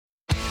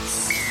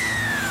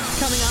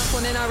up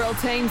on NRL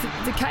Teams.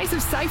 It's a case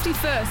of safety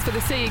first for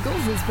the Sea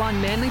Eagles as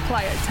one Manly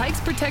player takes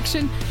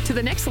protection to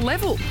the next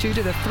level due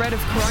to the threat of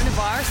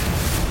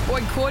coronavirus.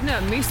 Boyd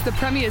Cordner missed the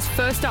Premier's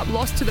first up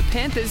loss to the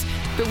Panthers,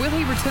 but will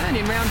he return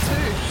in round 2?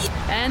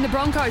 And the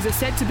Broncos are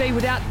set to be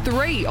without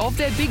 3 of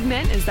their big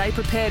men as they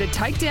prepare to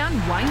take down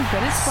Wayne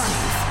Bennett's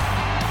Bunnies.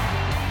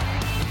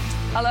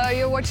 Hello,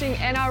 you're watching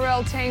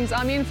NRL Teams.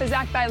 I'm in for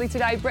Zach Bailey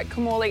today. Brett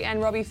Kimmorley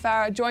and Robbie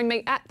Farah join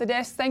me at the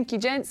desk. Thank you,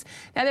 gents.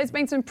 Now, there's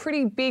been some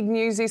pretty big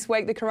news this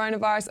week. The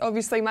coronavirus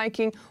obviously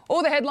making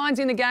all the headlines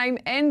in the game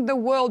and the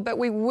world, but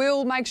we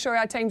will make sure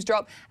our teams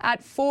drop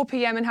at 4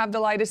 p.m. and have the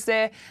latest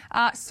there.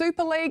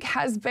 Super League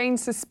has been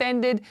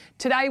suspended.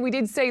 Today, we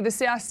did see the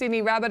South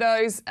Sydney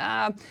Rabbitohs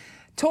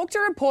talk to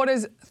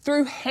reporters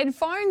through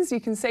headphones.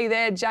 You can see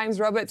there James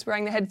Roberts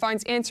wearing the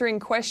headphones, answering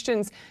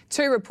questions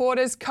to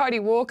reporters. Cody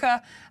Walker,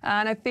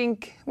 and I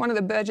think one of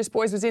the Burgess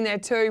boys was in there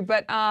too.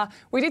 But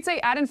we did see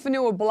Adam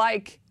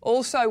Fanua-Blake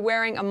also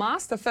wearing a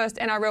mask, the first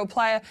NRL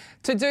player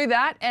to do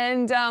that.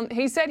 And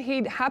he said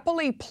he'd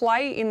happily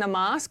play in the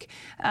mask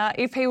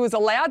if he was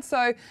allowed.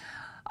 So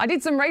I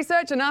did some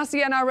research and asked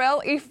the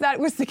NRL if that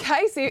was the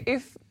case,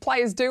 if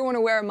players do want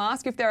to wear a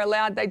mask, if they're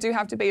allowed, they do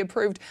have to be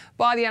approved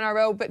by the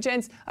NRL. But,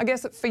 gents, I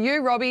guess for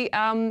you, Robbie,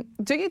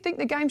 do you think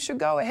the game should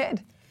go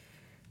ahead?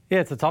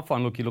 Yeah, it's a tough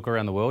one. Look, you look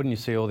around the world and you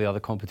see all the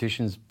other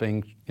competitions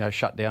being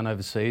shut down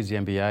overseas, the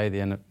NBA,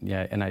 the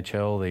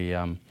NHL,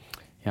 the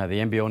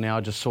NBL now.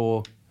 I just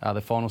saw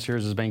the final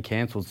series has been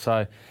cancelled.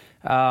 So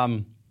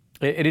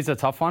it is a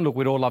tough one. Look,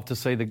 we'd all love to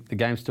see the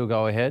game still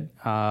go ahead.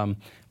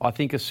 I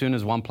think as soon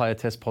as one player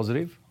tests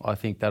positive, I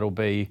think that'll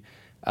be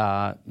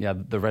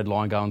the red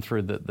line going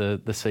through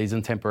the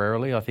season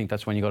temporarily. I think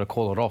that's when you got to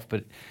call it off.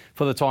 But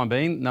for the time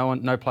being,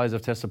 no players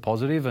have tested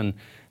positive, and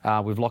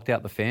we've locked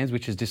out the fans,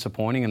 which is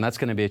disappointing. And that's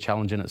going to be a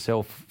challenge in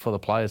itself for the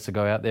players to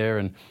go out there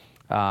and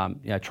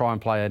try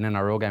and play an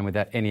NRL game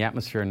without any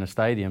atmosphere in the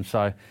stadium.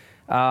 So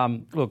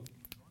look,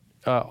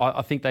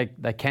 I think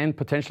they can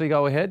potentially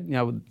go ahead.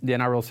 The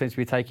NRL seems to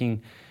be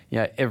taking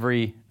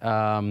every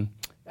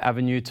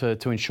avenue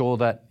to ensure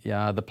that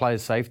the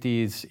players'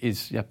 safety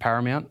is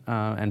paramount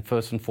and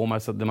first and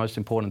foremost the most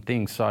important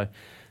thing. So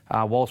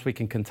whilst we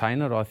can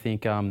contain it, I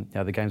think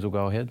the games will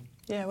go ahead.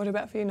 Yeah, what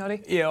about for you,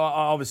 Noddy? Yeah,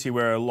 obviously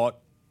we're a lot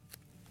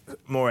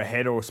more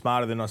ahead or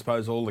smarter than I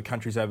suppose all the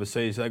countries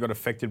overseas. They got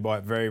affected by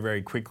it very,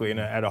 very quickly and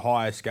at a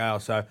higher scale.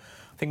 So I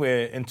think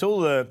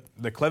until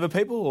the clever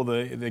people or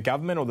the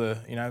government or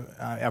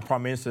our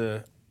Prime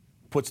Minister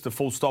puts the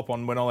full stop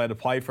on we're not allowed to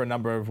play for a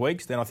number of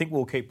weeks, then I think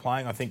we'll keep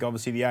playing. I think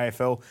obviously the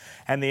AFL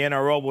and the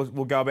NRL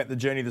will go about the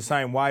journey the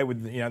same way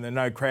with the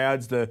no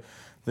crowds, the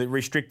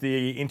restrict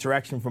the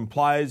interaction from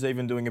players,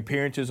 even doing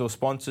appearances or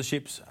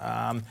sponsorships,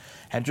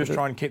 and just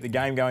try and keep the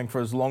game going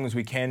for as long as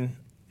we can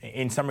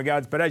in some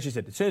regards. But as you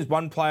said, as soon as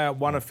one player,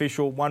 one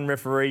official, one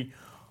referee,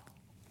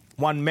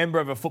 one member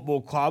of a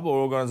football club or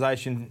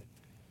organisation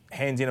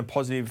hands in a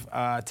positive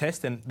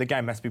test, and the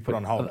game has to be put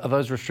on hold. Are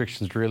those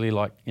restrictions really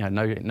like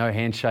no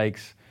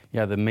handshakes,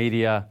 the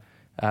media,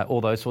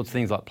 all those sorts of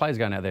things, like players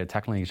going out there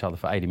tackling each other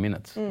for 80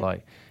 minutes?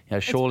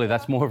 Surely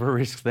that's more of a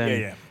risk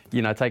than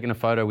taking a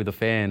photo with a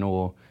fan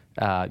or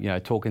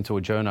talking to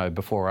a journo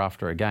before or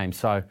after a game.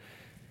 So I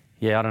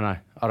don't know.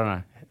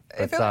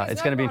 It's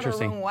going to be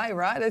interesting. The wrong way,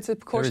 right? It's a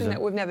precaution that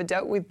we've never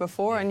dealt with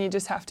before, and you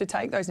just have to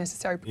take those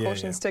necessary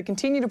precautions to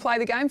continue to play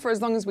the game for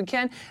as long as we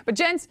can. But,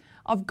 gents,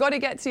 I've got to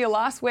get to your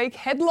last week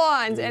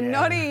headlines. And,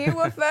 Noddy, you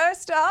were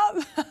first up.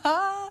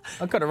 I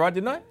got it right,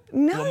 didn't I?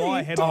 No, well,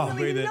 my headline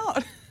definitely did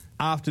not.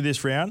 After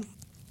this round,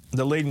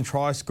 the leading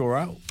try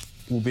scorer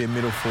will be a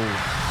middle forward.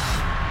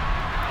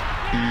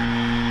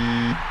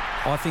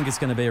 I think it's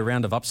going to be a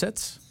round of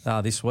upsets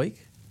this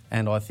week.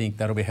 And I think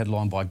that'll be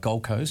headlined by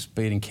Gold Coast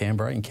beating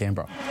Canberra in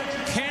Canberra.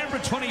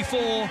 Canberra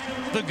 24,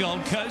 the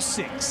Gold Coast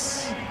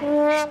 6.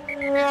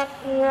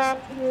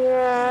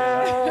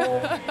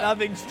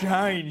 Nothing's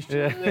changed.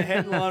 The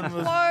headline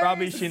was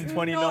rubbish in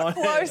 2019. Not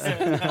close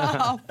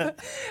enough.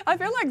 I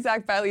feel like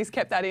Zach Bailey's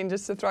kept that in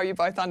just to throw you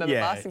both under the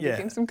bus and give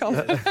him some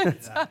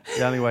confidence.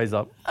 The only way's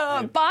up.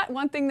 But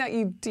one thing that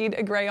you did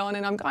agree on,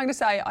 and I'm going to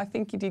say I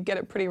think you did get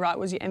it pretty right,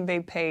 was your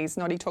MVPs.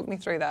 Noddy, talk me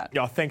through that.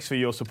 Yeah, thanks for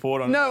your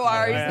support on no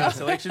worries. Our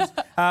selections.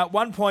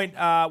 1 point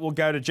will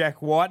go to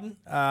Jack Whiten.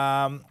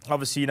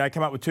 Obviously,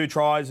 come up with 2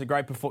 tries, a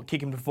great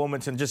kicking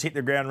performance, and just hit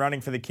the ground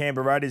running for the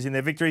Canberra Raiders in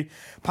their victory.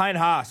 Payne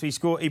Haas, he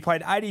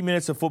played 80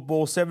 minutes of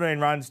football, 17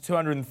 runs,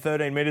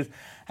 213 metres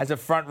as a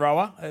front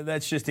rower.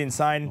 That's just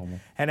insane. Normal.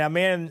 And our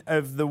man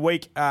of the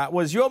week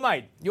was your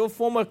mate, your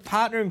former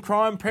partner in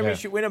crime,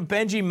 Premiership winner,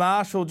 Benji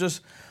Marshall,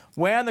 just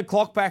wound the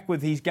clock back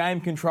with his game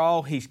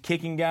control, his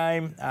kicking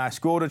game,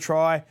 scored a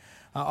try.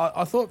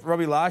 I thought,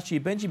 Robbie, last year,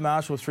 Benji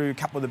Marshall threw a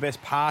couple of the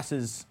best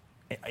passes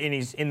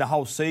in the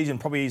whole season,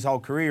 probably his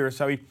whole career.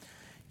 So you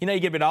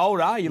get a bit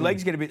older, your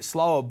legs get a bit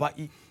slower, but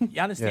you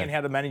understand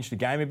how to manage the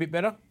game a bit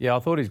better. Yeah, I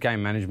thought his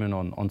game management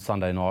on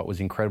Sunday night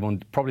was incredible,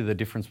 and probably the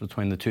difference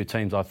between the two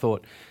teams. I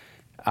thought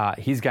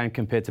his game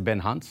compared to Ben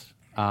Hunt's.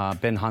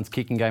 Ben Hunt's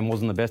kicking game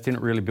wasn't the best, didn't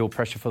really build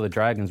pressure for the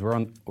Dragons,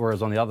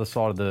 whereas on the other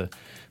side of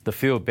the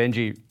field,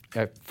 Benji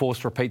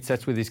forced repeat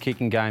sets with his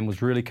kicking game,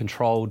 was really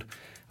controlled,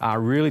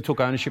 really took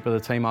ownership of the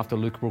team after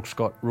Luke Brooks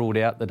got ruled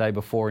out the day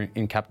before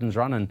in captain's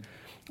run, and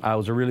it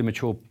was a really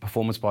mature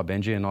performance by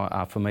Benji,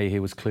 and for me, he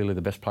was clearly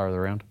the best player of the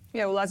round.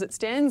 Yeah, well, as it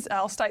stands,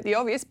 I'll state the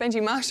obvious.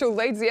 Benji Marshall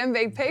leads the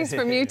MVPs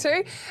from you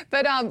two.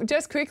 But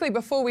just quickly,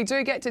 before we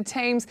do get to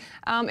teams,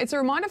 it's a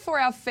reminder for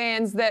our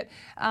fans that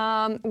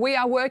we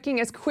are working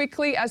as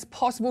quickly as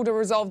possible to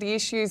resolve the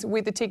issues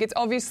with the tickets.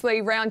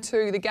 Obviously, round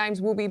 2, the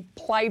games will be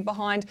played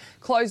behind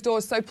closed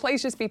doors, so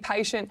please just be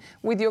patient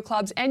with your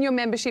clubs and your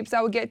memberships. They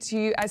will get to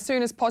you as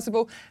soon as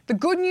possible. The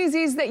good news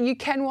is that you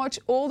can watch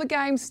all the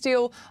games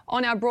still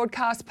on our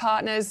broadcast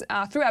partners,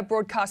 through our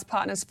broadcast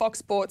partners, Fox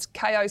Sports,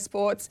 KO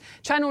Sports,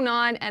 Channel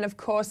 9, and of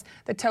course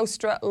the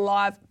Telstra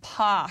Live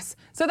Pass.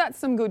 So that's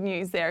some good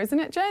news there, isn't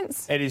it,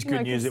 gents? It is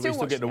good news that we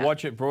still get to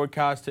watch it,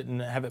 broadcast it,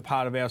 and have it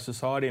part of our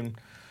society, and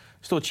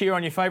still cheer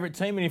on your favourite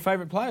team and your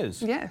favourite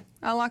players. Yeah,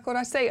 I like what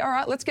I see. All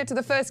right, let's get to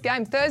the first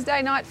game.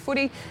 Thursday night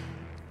footy.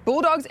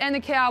 Bulldogs and the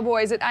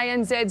Cowboys at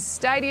ANZ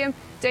Stadium.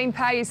 Dean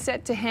Pay is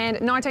set to hand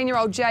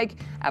 19-year-old Jake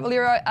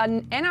Avalero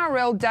an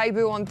NRL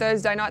debut on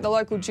Thursday night. The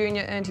local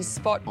junior earned his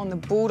spot on the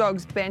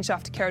Bulldogs bench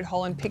after Kerrod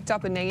Holland picked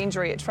up a knee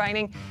injury at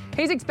training.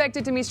 He's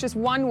expected to miss just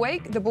 1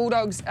 week. The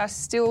Bulldogs are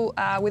still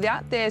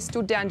without their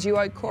stood-down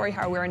duo, Corey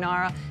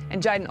Harawira-Naera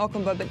and Jaden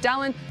Okumba. But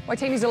Dallin,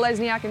 Waitini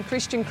Zalesniak and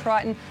Christian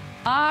Crichton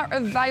are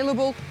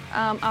available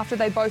after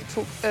they both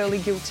took early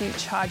guilty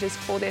charges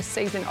for their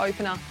season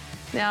opener.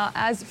 Now,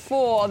 as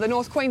for the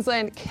North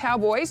Queensland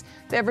Cowboys,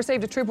 they've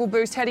received a triple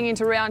boost heading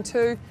into round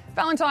 2.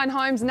 Valentine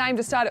Holmes named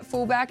to start at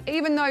fullback,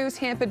 even though he was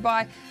hampered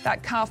by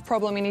that calf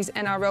problem in his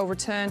NRL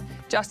return.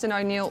 Justin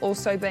O'Neill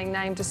also being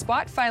named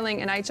despite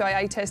failing an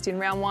HIA test in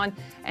round 1.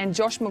 And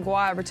Josh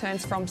McGuire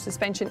returns from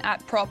suspension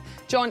at prop.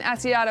 John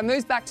Asiata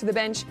moves back to the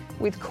bench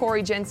with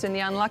Corey Jensen, the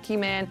unlucky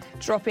man,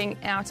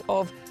 dropping out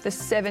of the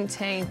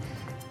 17.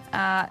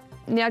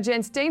 Now,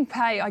 gents, Dean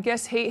Pay, I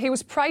guess he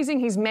was praising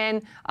his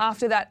men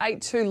after that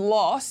 8-2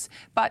 loss,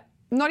 but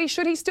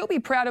should he still be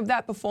proud of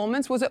that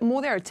performance? Was it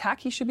more their attack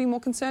he should be more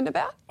concerned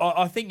about?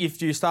 I think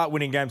if you start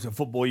winning games of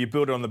football, you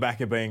build it on the back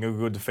of being a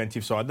good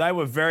defensive side. They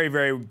were very,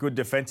 very good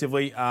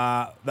defensively.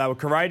 They were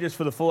courageous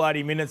for the full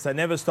 80 minutes. They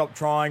never stopped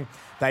trying.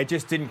 They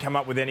just didn't come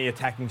up with any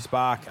attacking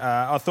spark.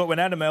 I thought when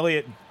Adam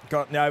Elliott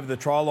got over the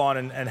try line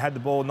and had the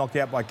ball knocked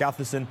out by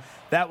Gutherson,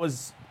 that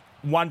was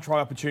one try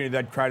opportunity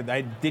they'd created.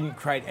 They didn't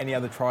create any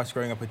other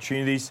try-scoring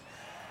opportunities.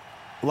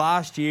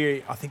 Last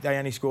year, I think they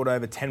only scored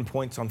over 10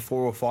 points on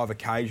 4 or 5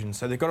 occasions.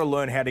 So they've got to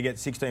learn how to get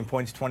 16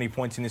 points, 20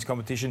 points in this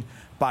competition,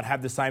 but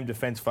have the same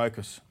defence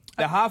focus.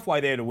 They're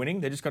halfway there to winning.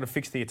 They've just got to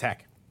fix the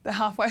attack. They're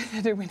halfway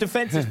there to win.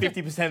 Defence is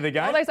 50% of the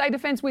game. Well, they say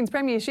defence wins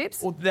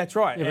premierships. Well, that's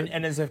right. Yeah,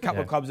 and there's a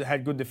couple of clubs that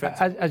had good defence.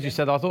 As you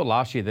said, I thought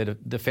last year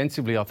that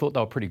defensively, I thought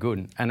they were pretty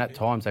good. And at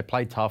times they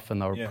played tough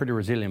and they were pretty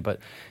resilient. But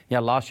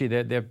last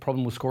year their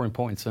problem was scoring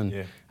points. And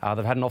they've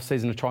had an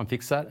off-season to try and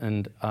fix that.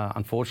 And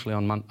unfortunately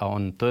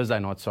on Thursday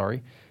night,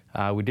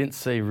 we didn't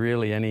see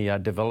really any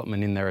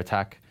development in their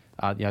attack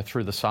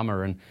through the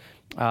summer. And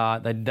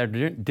they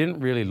didn't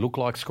really look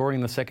like scoring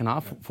in the second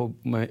half. For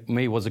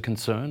me, was a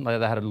concern. They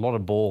had a lot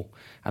of ball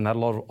and they had a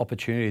lot of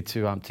opportunity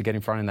to get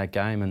in front in that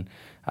game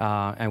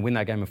and win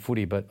that game of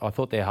footy. But I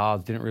thought their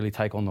halves didn't really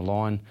take on the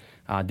line,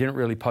 didn't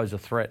really pose a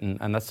threat,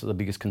 and that's the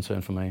biggest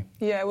concern for me.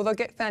 Yeah, well, they'll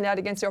get found out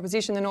against the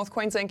opposition, the North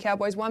Queensland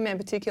Cowboys, one man in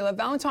particular,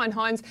 Valentine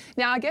Holmes.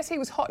 Now, I guess he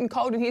was hot and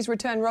cold in his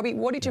return. Robbie,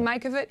 what did you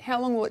make of it? How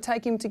long will it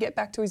take him to get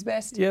back to his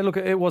best? Yeah, look,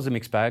 it was a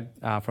mixed bag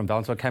from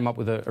Valentine. Came up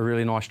with a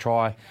really nice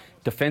try.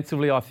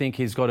 Defensively, I think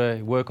he's got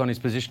to work on his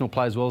positional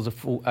play as well as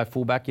a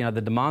fullback.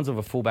 The demands of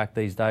a fullback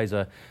these days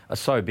are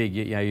so big.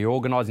 You're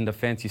organising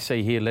defence. You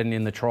see here letting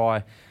in the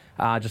try,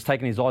 just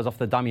taking his eyes off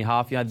the dummy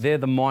half. They're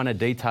the minor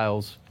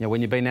details. When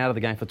you've been out of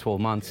the game for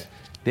 12 months,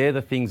 they're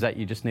the things that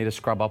you just need to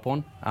scrub up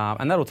on.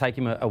 And that'll take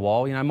him a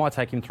while. It might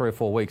take him 3 or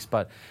 4 weeks,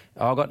 but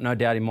I've got no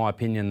doubt in my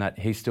opinion that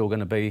he's still going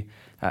to be,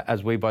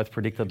 as we both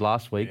predicted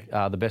last week,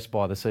 the best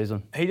buy of the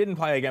season. He didn't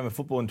play a game of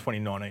football in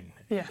 2019.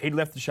 Yeah. He'd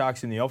left the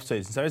Sharks in the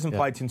off-season, so he hasn't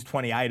played since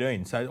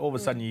 2018. So all of a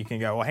sudden you can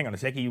go, well, hang on a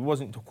sec, he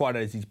wasn't quite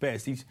at his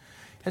best. He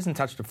hasn't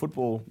touched a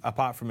football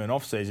apart from an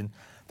off-season.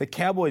 The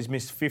Cowboys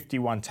missed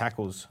 51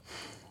 tackles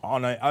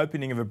on an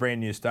opening of a brand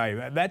new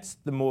stadium. That's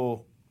the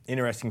more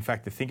interesting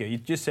fact to think of. You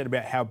just said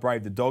about how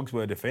brave the Dogs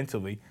were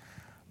defensively.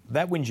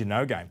 That wins you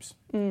no games.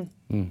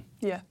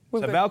 Yeah.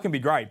 So Val can be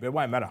great, but it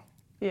won't matter.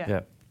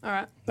 Yeah. All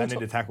right. They need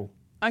to tackle.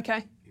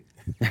 Okay.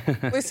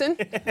 Listen,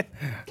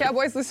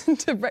 Cowboys, listen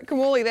to Brett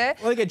Kimmorley there.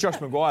 Well, they get Josh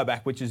McGuire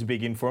back, which is a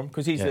big in for him,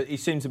 because he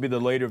seems to be the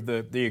leader of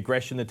the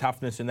aggression, the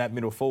toughness in that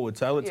middle forward.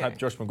 So let's hope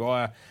Josh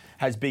McGuire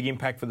has big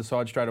impact for the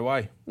side straight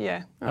away.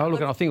 Yeah. Right.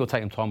 Look, I think it'll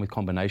take him time with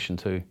combination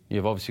too.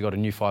 You've obviously got a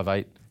new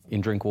 5'8"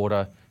 in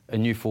Drinkwater, a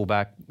new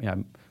fullback,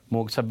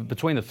 more. So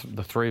between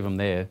the three of them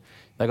there,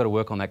 they've got to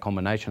work on that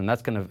combination, and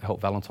that's going to help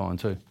Valentine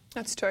too.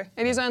 That's true.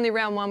 It is only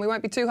round one. We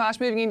won't be too harsh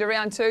moving into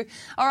round two.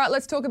 All right,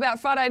 let's talk about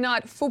Friday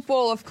night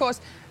football. Of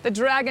course, the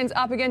Dragons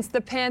up against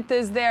the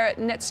Panthers there at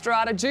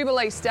Netstrata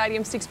Jubilee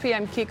Stadium, 6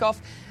 p.m. kickoff.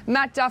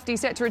 Matt Duffy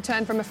set to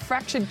return from a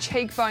fractured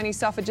cheekbone he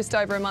suffered just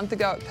over a month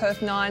ago at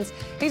Perth Nines.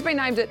 He's been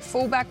named at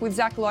fullback with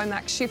Zach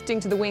Lomax shifting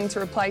to the wing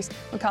to replace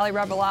Makali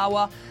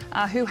Ravalawa,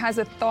 who has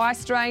a thigh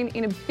strain.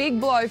 In a big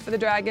blow for the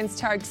Dragons,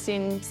 Tarek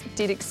Sims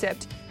did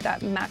accept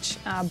that match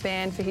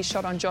ban for his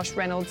shot on Josh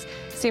Reynolds.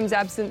 Sims'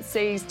 absence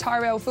sees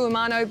Tyrell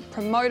Fulumano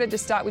promoted to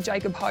start with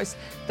Jacob Host,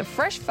 the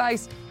fresh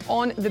face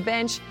on the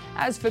bench.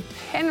 As for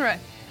Penrith,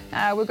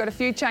 we've got a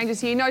few changes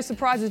here. No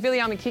surprises,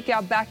 Viliame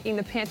Kikau back in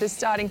the Panthers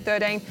starting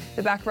 13.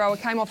 The back rower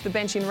came off the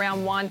bench in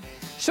round one.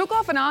 Shook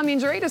off an arm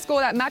injury to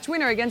score that match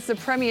winner against the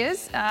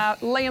Premiers.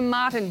 Liam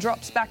Martin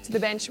drops back to the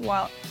bench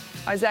while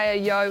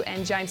Isaiah Yeo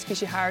and James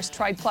Fisher-Harris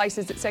trade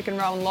places at second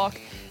row and lock.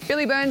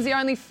 Billy Burns, the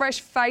only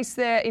fresh face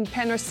there in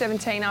Penrith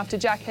 17 after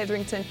Jack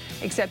Hetherington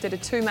accepted a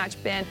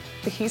 2-match ban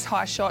for his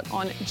high shot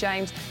on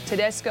James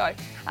Tedesco.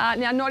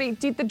 Now, Noddy,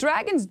 did the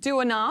Dragons do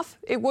enough?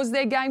 It was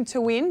their game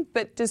to win,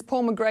 but does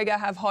Paul McGregor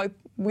have hope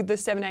with the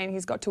 17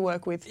 he's got to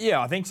work with?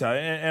 Yeah, I think so.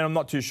 And I'm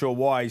not too sure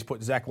why he's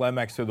put Zach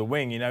Lomax through the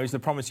wing. You know, he's the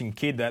promising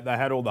kid that they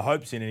had all the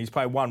hopes in, and he's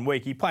played 1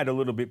 week. He played a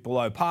little bit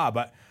below par,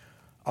 but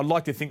I'd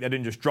like to think they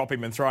didn't just drop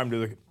him and throw him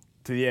to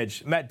the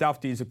edge. Matt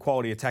Duffy is a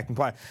quality attacking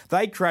player.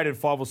 They created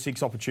 5 or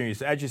 6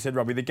 opportunities. As you said,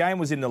 Robbie, the game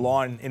was in the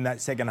line in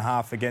that second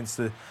half against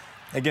the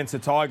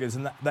Tigers,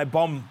 and they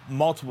bombed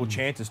multiple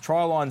chances.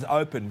 Try lines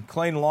open,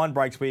 clean line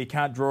breaks where you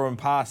can't draw and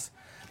pass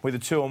with a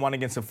 2-on-1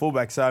 against a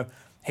fullback. So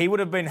he would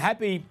have been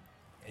happy.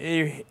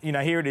 You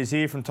know, here it is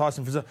here from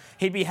Tyson Frizzell.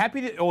 He'd be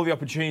happy that all the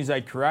opportunities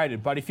they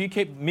created, but if you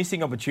keep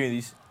missing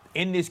opportunities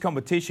in this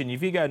competition,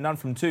 if you go none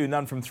from 2,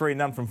 none from 3,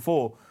 none from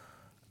 4,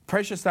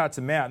 pressure starts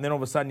to mount, and then all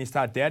of a sudden you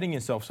start doubting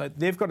yourself. So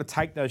they've got to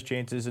take those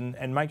chances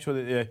and make sure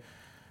that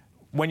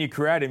when you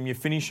create them, you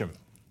finish them.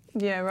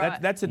 Yeah,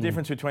 right. That's the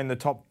difference between the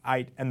top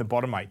 8 and the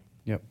bottom 8.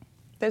 Yep.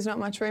 There's not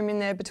much room in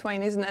there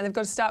between, isn't there? They've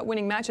got to start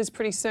winning matches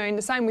pretty soon.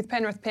 The same with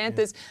Penrith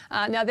Panthers.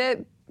 Yeah. Now,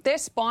 their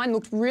spine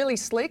looked really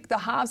slick. The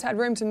halves had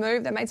room to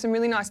move. They made some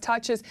really nice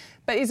touches.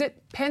 But is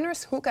it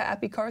Penrith's hooker,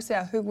 Api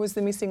Coruscant, who was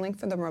the missing link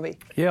for them, Robbie?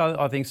 Yeah,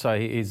 I think so.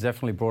 He's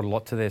definitely brought a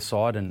lot to their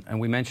side. And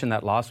we mentioned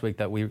that last week,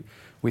 that we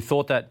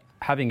thought that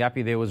having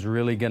Api there was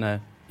really going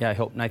to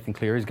help Nathan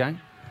Cleary's game.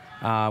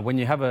 When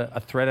you have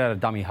a threat out of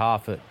dummy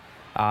half,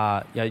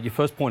 your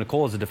first point of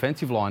call is a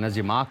defensive line as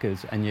your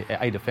markers and your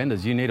 8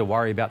 defenders. You need to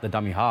worry about the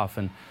dummy half.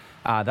 And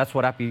that's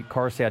what Api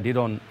Coruscant did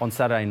on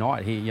Saturday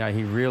night.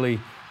 He really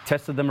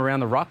tested them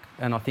around the ruck,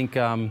 and I think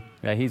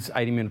his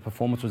 80-minute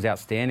performance was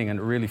outstanding, and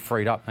it really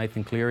freed up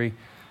Nathan Cleary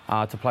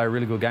to play a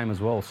really good game as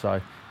well.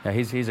 So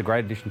he's a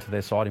great addition to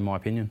their side, in my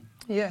opinion.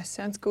 Yeah,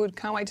 sounds good.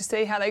 Can't wait to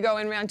see how they go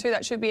in round 2.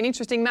 That should be an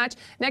interesting match.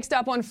 Next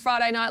up on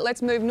Friday night,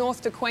 let's move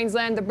north to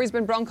Queensland. The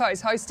Brisbane Broncos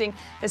hosting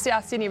the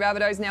South Sydney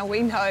Rabbitohs. Now,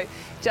 we know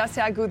just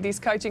how good this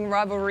coaching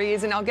rivalry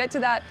is, and I'll get to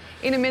that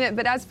in a minute.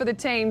 But as for the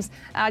teams,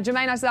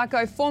 Jermaine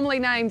Isako, formerly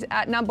named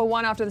at number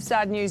 1 after the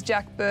sad news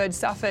Jack Bird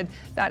suffered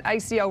that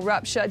ACL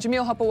rupture.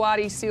 Jamil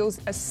Hopewadi seals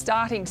a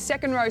starting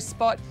second-row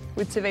spot,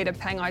 with Tavita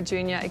Pangai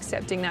Jr.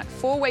 accepting that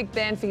 4-week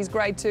ban for his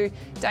Grade 2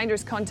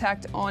 dangerous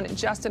contact on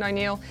Justin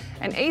O'Neill.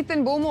 And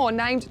Ethan Bullmore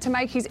named to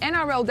make his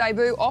NRL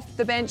debut off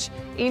the bench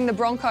in the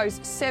Broncos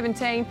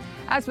 17.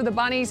 As for the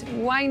Bunnies,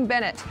 Wayne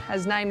Bennett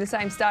has named the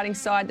same starting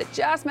side that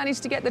just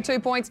managed to get the 2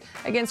 points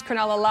against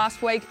Cronulla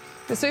last week.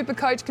 The super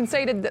coach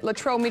conceded that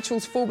Latrell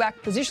Mitchell's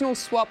fullback positional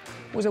swap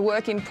was a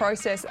work in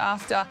process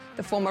after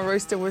the former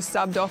Rooster was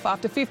subbed off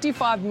after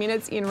 55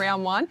 minutes in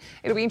round 1.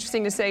 It'll be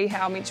interesting to see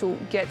how Mitchell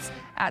gets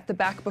at the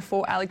back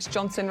before Alex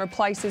Johnson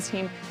replaces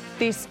him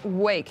this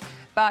week.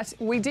 But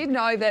we did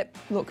know that,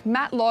 look,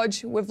 Matt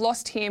Lodge, we've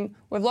lost him.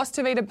 We've lost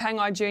Tavita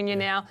Pangai Jr.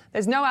 now.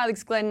 There's no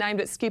Alex Glenn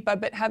named at skipper,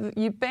 but have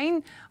you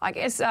been, I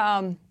guess,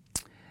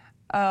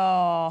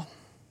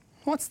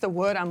 what's the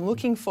word I'm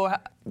looking for?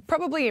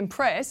 Probably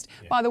impressed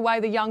by the way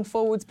the young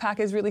forwards pack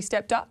has really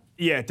stepped up?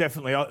 Yeah,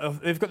 definitely.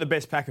 They've got the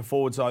best pack of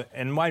forwards,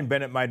 and Wayne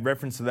Bennett made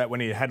reference to that when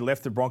he had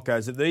left the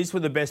Broncos, that these were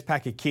the best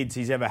pack of kids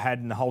he's ever had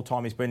in the whole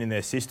time he's been in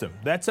their system.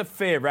 That's a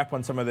fair rap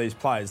on some of these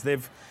players.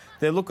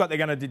 They look like they're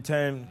going to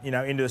turn,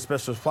 into the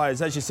specialist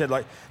players. As you said,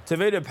 like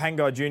Tavita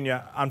Pangai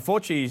Jr.,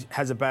 unfortunately,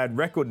 has a bad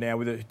record now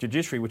with the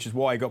judiciary, which is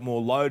why he got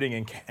more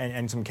loading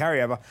and some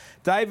carryover.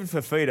 David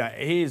Fafita,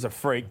 he is a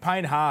freak.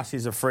 Payne Haas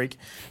is a freak.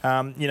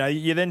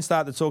 You then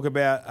start to talk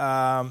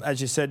about,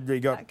 as you said, you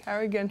got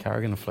Carrigan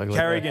and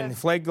Flegler.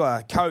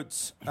 Flegler,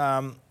 Coates,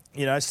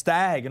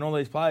 Stagg and all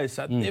these players.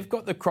 So they've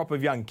got the crop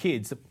of young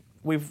kids.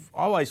 I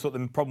always thought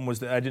the problem was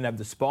that they didn't have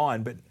the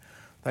spine, but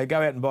they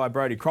go out and buy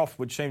Brodie Croft,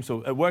 which seems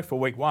to it worked for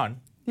week 1.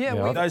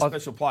 Yeah, those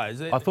special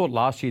players. I thought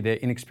last year their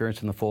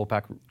inexperience in the forward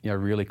pack,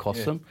 really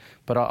cost them.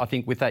 But I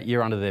think with that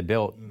year under their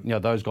belt,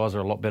 those guys are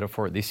a lot better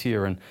for it this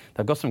year, and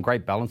they've got some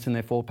great balance in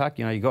their forward pack.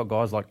 You got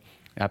guys like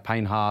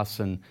Payne Haas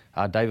and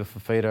David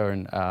Fafita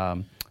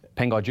and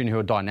Pengai Junior who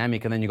are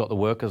dynamic, and then you've got the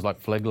workers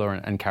like Flegler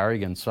and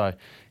Carrigan. So,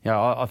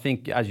 I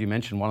think, as you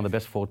mentioned, one of the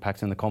best forward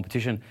packs in the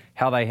competition.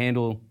 How they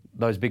handle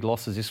those big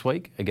losses this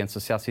week against the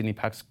South Sydney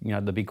Packs,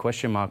 the big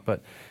question mark.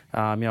 But,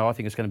 I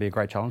think it's going to be a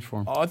great challenge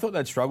for them. I thought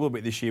they'd struggle a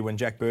bit this year when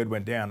Jack Bird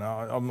went down.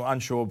 I'm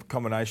unsure of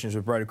combinations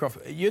with Brody Croft.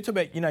 You talk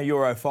about,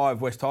 Euro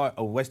 5 West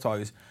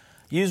Tigers.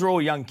 Yous are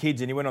all young kids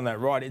and you went on that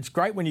ride. It's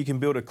great when you can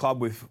build a club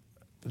with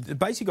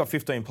basically got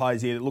 15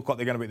 players here that look like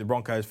they're going to be at the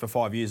Broncos for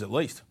 5 years at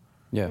least.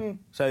 Yeah.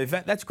 So if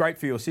that's great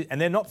for your – and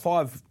they're not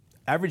 5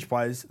 average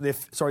players. They're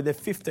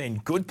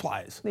 15 good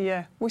players.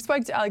 Yeah. We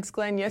spoke to Alex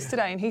Glenn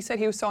yesterday and he said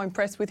he was so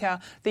impressed with how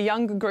the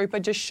younger group are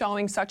just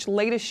showing such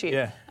leadership.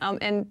 Yeah.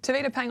 And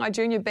Tevita Pangai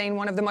Jr. being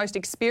one of the most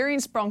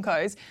experienced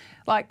Broncos,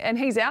 and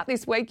he's out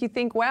this week, you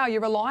think, wow,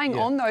 you're relying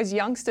on those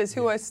youngsters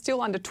who are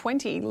still under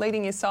 20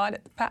 leading your side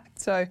at the pack.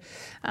 So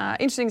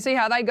interesting to see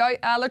how they go.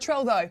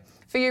 Latrell, though,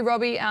 for you,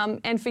 Robbie,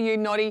 and for you,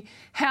 Noddy,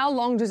 how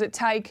long does it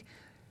take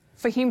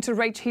for him to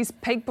reach his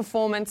peak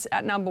performance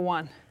at number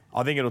 1?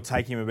 I think it'll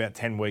take him about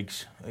 10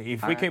 weeks.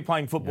 If we keep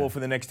playing football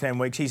for the next 10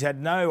 weeks, he's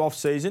had no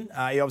off-season.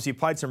 He obviously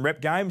played some rep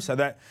games, so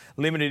that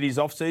limited his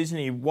off-season.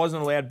 He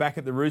wasn't allowed back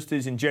at the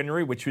Roosters in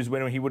January, which was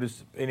when he would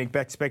have been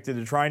expected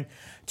to train.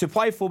 To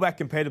play fullback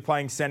compared to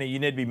playing centre, you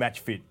need to be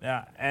match fit.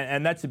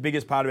 And that's the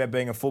biggest part about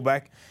being a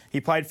fullback. He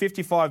played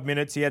 55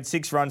 minutes. He had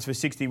 6 runs for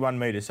 61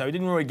 metres, so he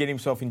didn't really get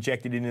himself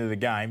injected into the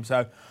game.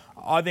 So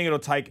I think it'll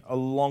take a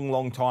long,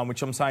 long time,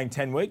 which I'm saying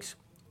 10 weeks.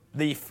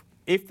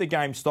 If the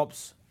game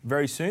stops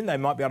very soon, they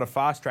might be able to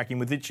fast-track him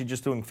with literally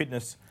just doing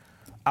fitness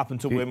up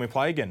until when we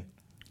play again.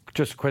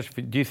 Just a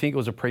question, do you think it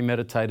was a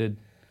premeditated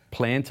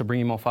plan to bring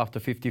him off after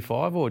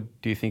 55, or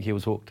do you think he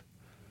was hooked?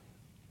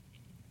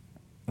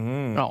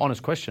 No,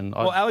 honest question.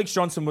 Well, Alex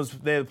Johnson was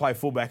there to play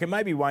fullback, and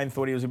maybe Wayne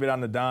thought he was a bit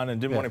underdone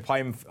and didn't want to play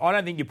him. I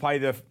don't think you play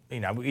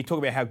you talk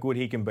about how good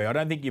he can be. I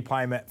don't think you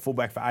play him at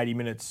fullback for 80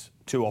 minutes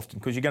too often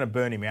because you're going to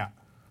burn him out.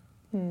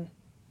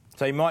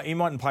 So he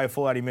mightn't play a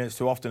full 80 minutes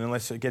too often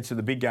unless it gets to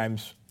the big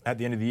games at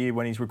the end of the year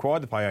when he's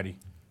required to play 80.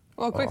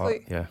 Well,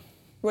 quickly,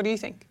 what do you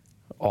think?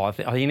 I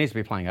think he needs to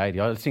be playing 80.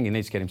 I think he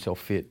needs to get himself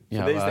fit. So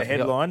there's the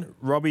headline.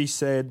 Robbie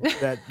said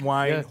that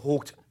Wayne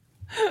hooked.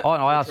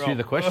 I asked you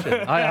the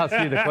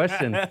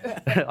question.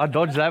 I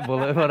dodged that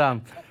bullet.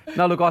 But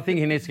no, look, I think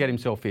he needs to get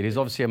himself fit. He's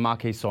obviously a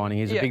marquee signing.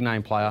 He's a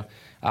big-name player.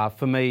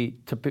 For me,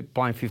 to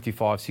playing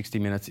 55, 60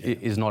 minutes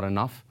is not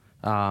enough.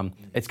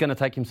 It's going to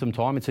take him some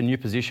time. It's a new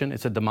position.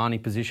 It's a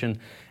demanding position.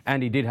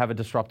 And he did have a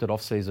disrupted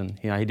off-season.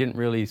 He didn't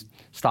really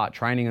start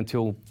training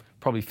until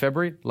probably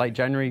February, late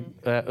January,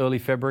 early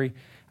February.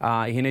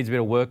 He needs a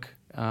bit of work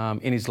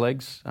in his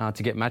legs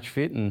to get match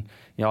fit. And,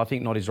 I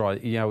think Noddy's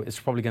right. It's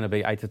probably going to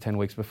be 8 to 10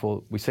 weeks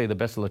before we see the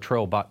best of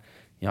Latrell. But,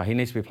 he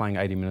needs to be playing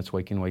 80 minutes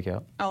week in, week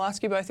out. I'll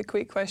ask you both a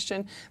quick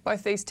question.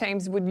 Both these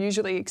teams would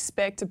usually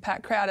expect a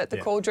packed crowd at the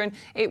Cauldron.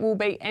 It will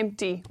be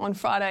empty on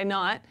Friday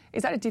night.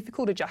 Is that a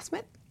difficult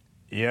adjustment?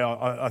 Yeah,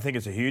 I think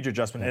it's a huge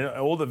adjustment. And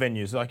all the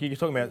venues, like you're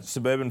talking about,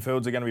 suburban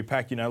fields are going to be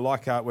packed,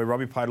 like where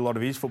Robbie played a lot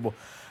of his football.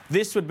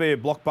 This would be a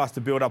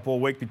blockbuster build-up all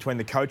week between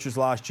the coaches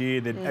last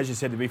year. That, as you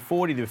said, there'd be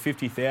 40 to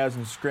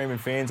 50,000 screaming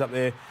fans up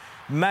there.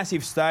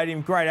 Massive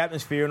stadium, great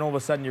atmosphere, and all of a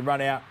sudden you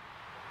run out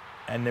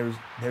and there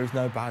is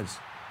no buzz.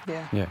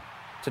 Yeah.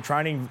 It's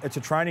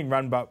a training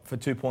run, but for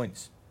 2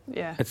 points.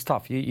 Yeah. It's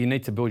tough. You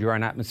need to build your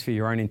own atmosphere,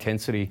 your own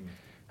intensity.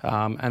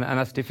 And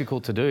that's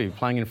difficult to do,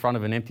 playing in front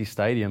of an empty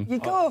stadium. You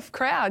go off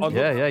crowd. You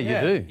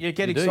do. You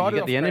get excited.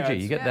 You get the energy.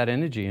 Crowds. You get that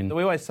energy. And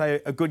we always say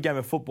a good game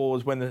of football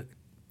is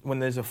when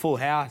there's a full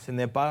house and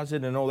they're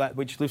buzzing and all that,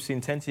 which lifts the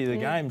intensity of the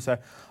game. So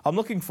I'm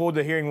looking forward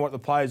to hearing what the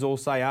players all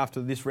say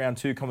after this round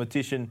 2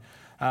 competition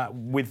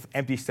with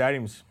empty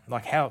stadiums,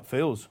 like how it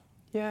feels.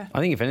 Yeah. I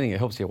think if anything, it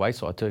helps the away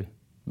side too,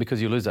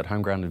 because you lose that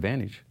home ground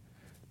advantage.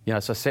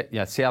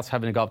 South's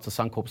having to go up to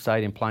Suncorp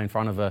Stadium, play in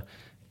front of a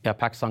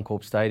packed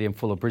Suncorp Stadium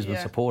full of Brisbane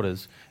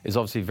supporters is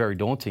obviously very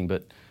daunting,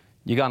 but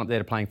you're going up there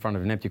to play in front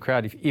of an empty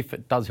crowd. If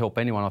it does help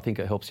anyone, I think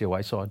it helps the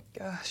away side.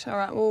 Gosh, all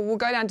right. Well, we'll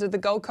go down to the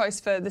Gold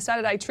Coast for the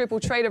Saturday triple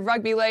treat of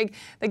rugby league.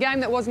 The game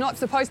that was not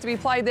supposed to be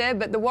played there,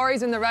 but the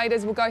Warriors and the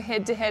Raiders will go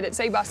head-to-head at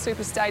Seabus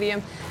Super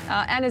Stadium.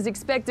 And as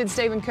expected,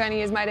 Stephen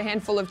Kearney has made a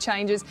handful of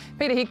changes.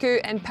 Peter Hiku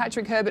and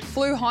Patrick Herbert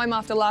flew home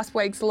after last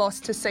week's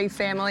loss to Sea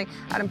Family.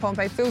 Adam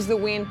Pompey fills the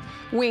wing,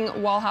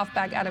 while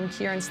halfback Adam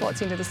Kieran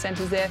slots into the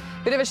centres there.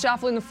 Bit of a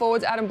shuffle in the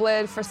forwards. Adam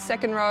Blair for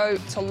second row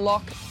to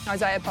lock.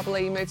 Isaiah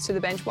Papali'i moves to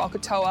the bench while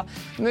Katoa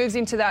moves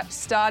into that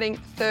starting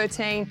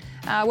 13.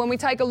 When we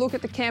take a look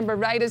at the Canberra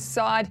Raiders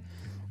side,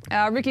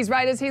 Ricky's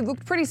Raiders, he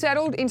looked pretty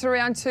settled into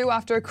round 2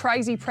 after a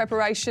crazy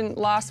preparation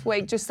last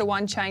week. Just the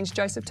one change,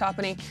 Joseph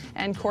Tarpany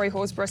and Corey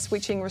Horsburgh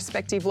switching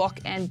respective lock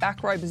and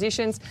back row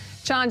positions.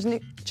 Charles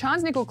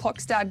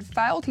Nickel-Klokstad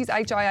failed his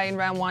HIA in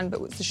round 1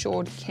 but was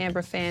assured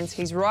Canberra fans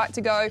he's right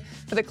to go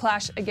for the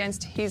clash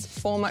against his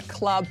former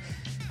club.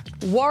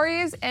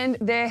 Warriors and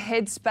their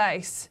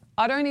headspace.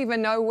 I don't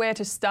even know where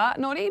to start,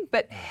 Noddy,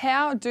 but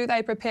how do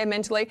they prepare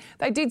mentally?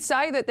 They did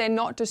say that they're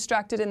not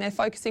distracted and they're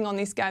focusing on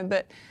this game,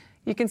 but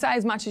you can say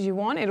as much as you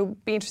want. It'll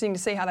be interesting to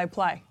see how they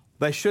play.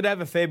 They should have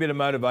a fair bit of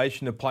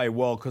motivation to play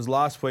well, because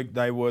last week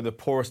they were the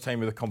poorest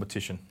team of the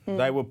competition.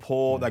 They were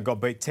poor. They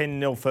got beat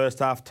 10-0 first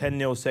half,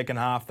 10-0 second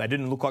half. They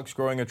didn't look like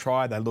scoring a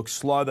try. They looked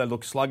slow. They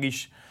looked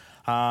sluggish.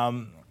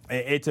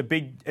 It's a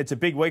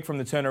big week from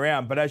the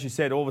turnaround. But as you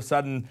said, all of a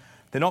sudden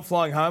they're not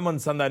flying home on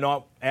Sunday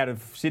night out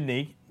of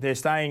Sydney. They're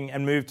staying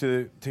and moved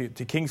to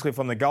Kingscliff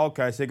on the Gold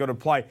Coast. They've got to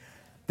play.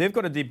 They've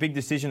got a big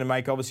decision to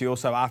make, obviously,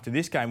 also after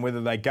this game,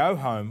 whether they go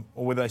home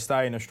or whether they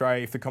stay in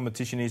Australia if the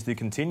competition is to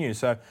continue.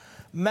 So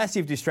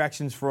massive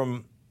distractions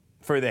through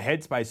their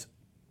headspace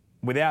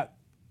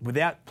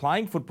without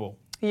playing football.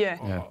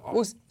 Yeah.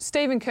 Well,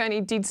 Stephen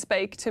Kearney did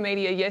speak to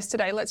media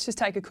yesterday. Let's just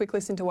take a quick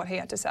listen to what he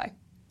had to say.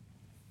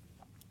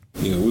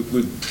 Yeah,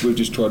 we've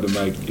just tried to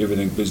make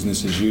everything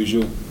business as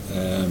usual.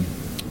 There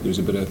was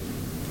a bit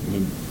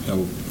of,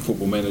 our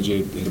football manager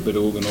had a bit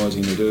of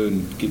organising to do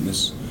and getting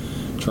us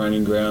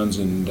training grounds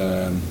and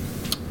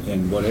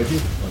what have you.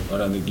 I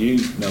don't think you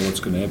know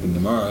what's going to happen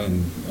tomorrow,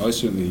 and I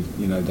certainly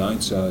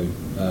don't. So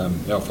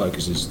our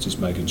focus is just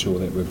making sure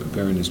that we're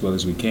preparing as well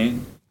as we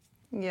can.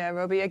 Yeah,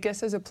 Robbie, I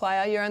guess as a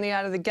player, you're only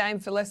out of the game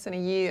for less than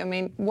a year. I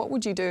mean, what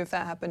would you do if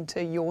that happened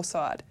to your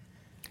side?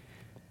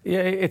 Yeah,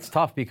 it's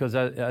tough because,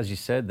 as you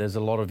said, there's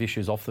a lot of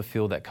issues off the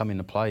field that come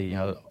into play.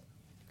 A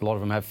lot of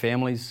them have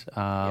families,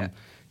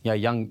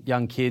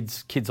 young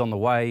kids on the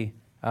way.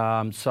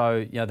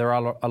 So there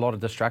are a lot of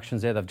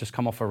distractions there. They've just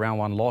come off a round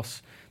one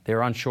loss.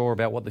 They're unsure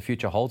about what the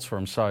future holds for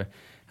them. So,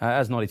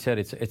 as Noddy said,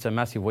 it's a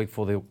massive week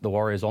for the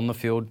Warriors on the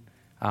field,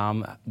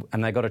 and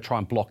they've got to try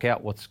and block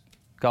out what's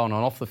going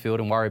on off the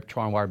field and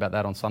try and worry about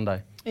that on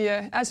Sunday.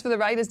 Yeah, as for the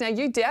Raiders, now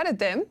you doubted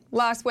them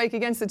last week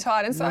against the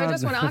Titans, so I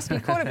just want to ask you,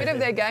 you caught a bit of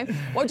their game.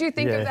 What do you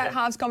think of that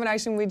halves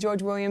combination with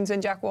George Williams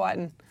and Jack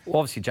Whiten? Well,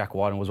 obviously Jack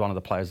Whiten was one of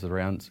the players of the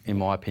round, in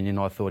my opinion.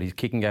 I thought his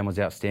kicking game was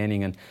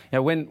outstanding, and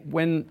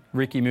when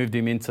Ricky moved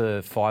him into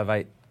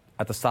 5'8"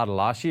 at the start of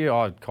last year,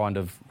 I kind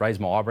of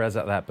raised my eyebrows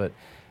at that, but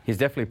he's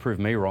definitely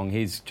proved me wrong.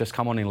 He's just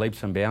come on in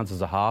leaps and bounds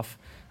as a half,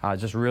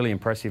 just really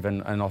impressive,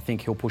 and I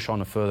think he'll push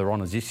on further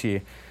on as this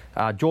year.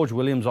 George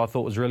Williams, I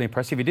thought, was really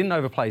impressive. He didn't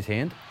overplay his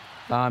hand.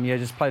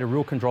 Just played a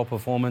real control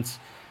performance,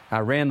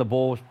 ran the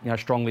ball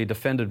strongly,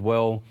 defended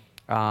well,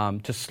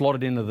 just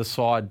slotted into the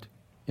side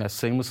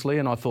seamlessly,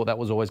 and I thought that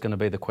was always going to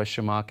be the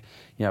question mark.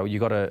 You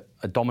got a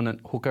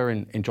dominant hooker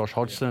in Josh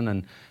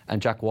Hodgson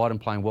and Jack Whiten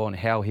playing well, and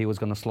how he was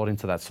going to slot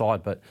into that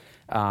side, but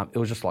it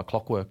was just like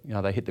clockwork.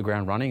 They hit the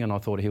ground running, and I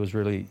thought he was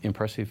really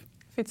impressive.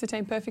 Fits the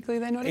team perfectly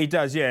there, Noddy? He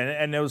does,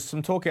 yeah. And there was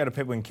some talk out of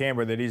people in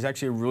Canberra that he's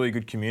actually a really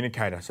good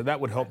communicator. So that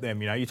would help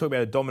them. You talk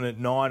about a dominant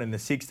 9 and the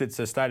 6 that's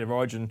a state of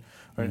origin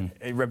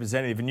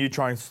representative, and you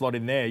try and slot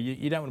in there.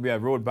 You don't want to be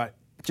overruled, but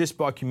just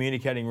by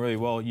communicating really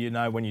well,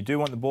 when you do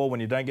want the ball, when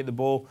you don't get the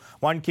ball.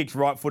 One kick's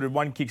right-footed,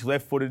 one kick's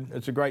left-footed.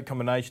 It's a great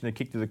combination to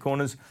kick to the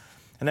corners.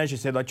 And as you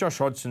said, like Josh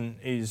Hodgson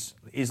is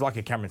like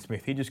a Cameron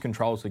Smith. He just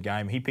controls the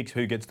game. He picks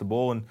who gets the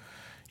ball, and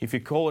if you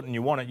call it and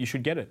you want it, you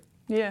should get it.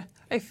 Yeah.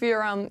 If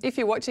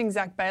you're watching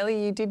Zach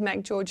Bailey, you did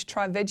make George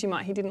try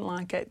Vegemite. He didn't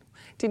like it.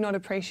 Did not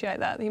appreciate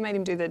that. He made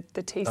him do the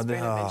teaspoon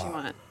of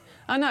Vegemite.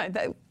 I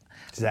know.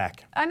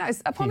 Zach. I know.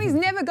 A Pommy's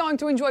never going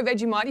to enjoy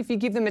Vegemite if you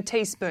give them a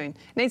teaspoon.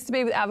 It needs to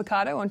be with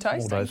avocado on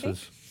toast. Small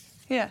doses.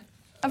 Yeah.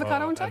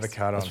 Avocado on toast?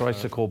 Avocado. That's what I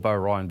used to call Bo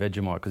Ryan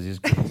Vegemite, because he's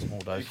good in small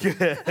doses.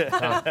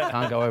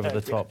 Can't go over the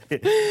top. Then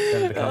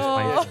it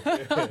becomes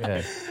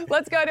painful.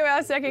 Let's go to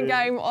our second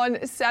game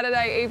on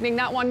Saturday evening.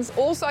 That one's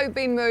also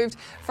been moved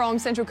from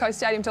Central Coast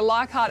Stadium to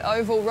Leichhardt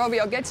Oval. Robbie,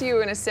 I'll get to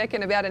you in a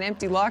second about an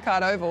empty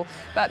Leichhardt Oval.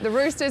 But the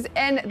Roosters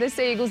and the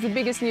Sea Eagles, the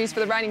biggest news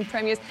for the reigning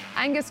premiers.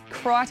 Angus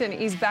Crichton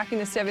is back in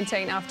the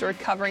 17 after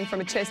recovering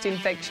from a chest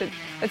infection.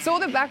 It saw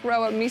the back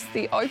rower miss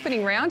the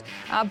opening round.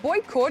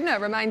 Boyd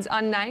Cordner remains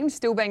unnamed,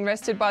 still being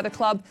rested by the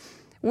club.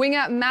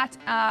 Winger Matt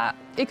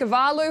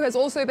Ikavalu has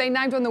also been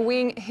named on the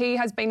wing. He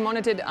has been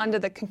monitored under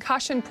the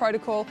concussion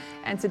protocol,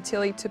 and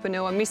Tatili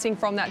Tupanua missing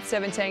from that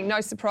 17.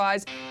 No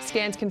surprise,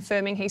 scans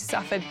confirming he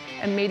suffered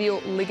a medial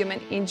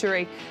ligament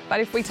injury.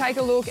 But if we take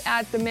a look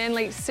at the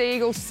Manly Sea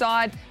Eagles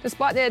side,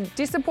 despite their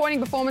disappointing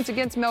performance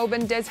against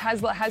Melbourne, Des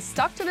Hasler has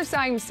stuck to the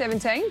same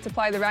 17 to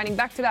play the reigning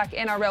back-to-back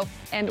NRL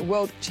and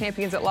World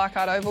Champions at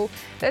Leichhardt Oval.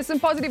 There's some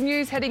positive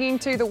news heading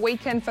into the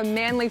weekend for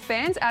Manly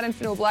fans. Adam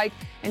Finnell-Blake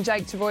and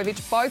Jake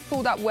Trbojevic both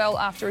pulled up well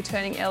after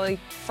returning early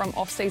from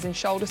off-season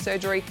shoulder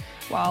surgery,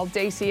 while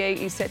DCE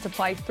is set to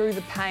play through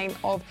the pain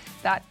of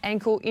that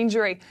ankle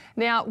injury.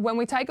 Now, when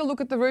we take a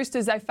look at the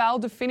Roosters, they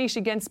failed to finish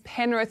against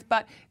Penrith,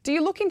 but do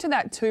you look into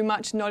that too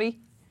much, Noddy?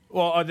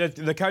 Well,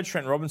 the coach,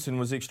 Trent Robinson,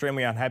 was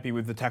extremely unhappy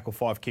with the tackle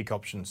 5 kick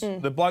options.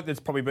 The bloke that's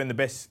probably been the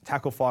best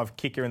tackle 5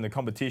 kicker in the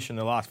competition in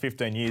the last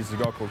 15 years is a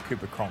guy called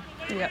Cooper Cronk.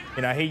 Yep.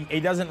 He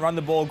doesn't run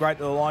the ball great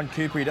to the line,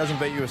 Cooper. He doesn't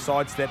beat you a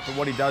sidestep, but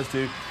what he does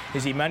do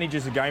is he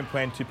manages the game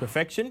plan to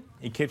perfection.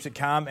 He keeps it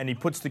calm, and he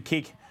puts the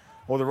kick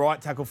or the right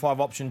tackle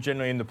 5 option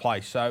generally into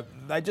place. So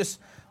they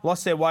just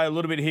lost their way a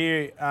little bit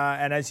here,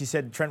 and as you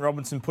said, Trent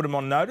Robinson put him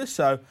on notice,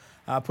 so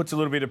puts a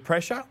little bit of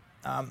pressure.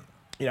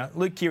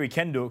 Luke Keary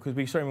can do it because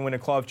we saw him win a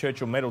Clive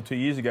Churchill medal 2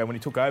 years ago when he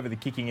took over the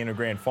kicking in a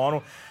grand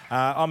final.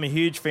 I'm a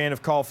huge fan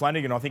of Kyle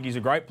Flanagan. I think he's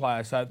a great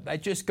player. So they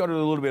just got it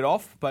a little bit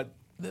off, but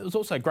there was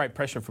also great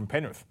pressure from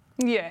Penrith.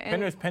 Yeah.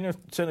 Penrith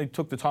certainly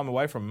took the time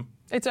away from him.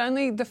 It's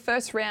only the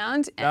first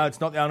round. No, it's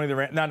not only the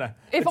round. No.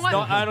 It's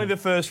not only the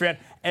first round.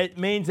 It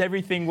means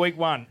everything week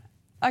one.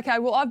 Okay,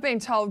 well, I've been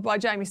told by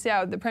Jamie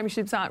Soward that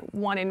premierships aren't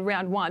won in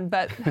round one,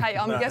 but hey,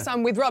 I guess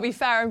I'm with Robbie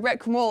Farah and Brett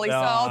Kimmorley, so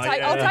I'll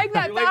take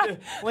that back.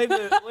 Leave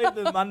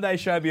the Monday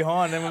show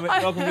behind and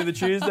welcome to the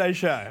Tuesday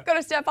show. Got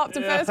to step up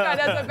to first grade,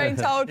 as I've been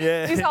told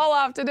this whole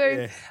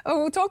afternoon. Yeah.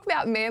 We'll talk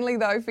about Manly,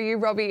 though, for you,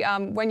 Robbie.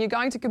 When you're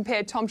going to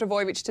compare Tom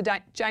Trbojevic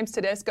to James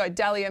Tedesco,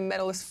 Dally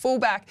medalist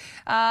fullback,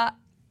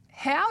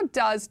 how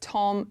does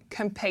Tom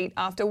compete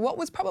after what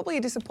was probably a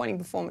disappointing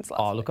performance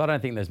last week? Look, I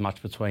don't think there's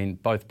much between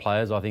both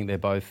players. I think they're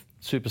both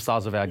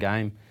superstars of our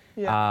game.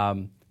 Yeah.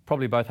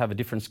 Probably both have a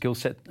different skill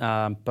set.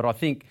 But I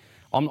think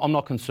I'm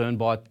not concerned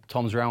by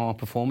Tom's round one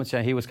performance.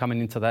 He was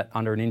coming into that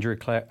under an injury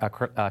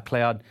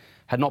cloud,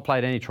 had not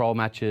played any trial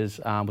matches,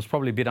 was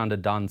probably a bit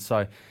underdone.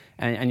 So,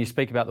 and you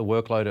speak about the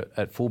workload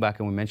at fullback,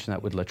 and we mentioned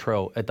that with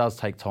Latrell. It does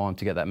take time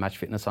to get that match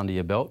fitness under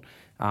your belt.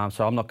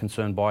 So I'm not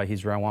concerned by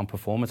his round one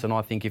performance, and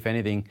I think, if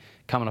anything,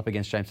 coming up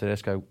against James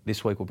Tedesco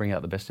this week will bring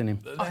out the best in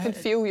him. I can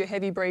feel your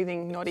heavy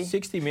breathing, Noddy.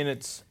 60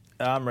 minutes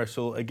arm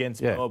wrestle against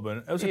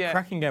Melbourne. It was a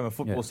cracking game of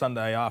football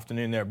Sunday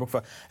afternoon there at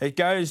Brookfield. It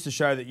goes to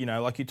show that,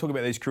 like you talk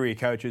about these career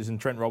coaches and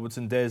Trent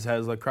Robertson, Des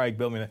Hasler, Craig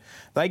Bellamy,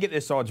 they get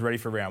their sides ready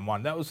for round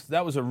one. That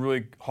was a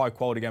really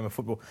high-quality game of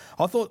football.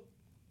 I thought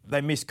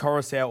they missed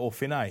Coruscant or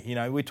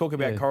Finney. We talk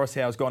about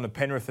Coruscant's gone to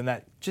Penrith and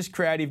that just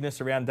creativeness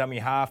around dummy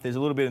half. There's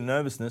a little bit of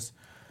nervousness.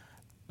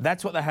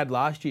 That's what they had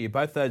last year.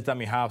 Both those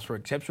dummy halves were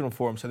exceptional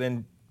for them. So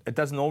then it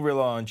doesn't all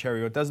rely on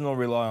Cherry or it doesn't all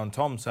rely on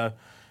Tom. So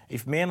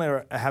if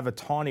Manly have a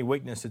tiny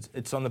weakness,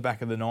 it's on the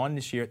back of the 9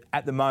 this year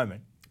at the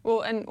moment.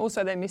 Well, and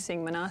also they're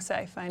missing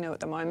Manasseh Faino at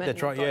the moment.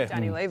 That's right, yeah.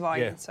 Danny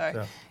Levi.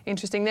 So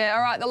interesting there.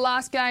 All right, the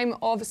last game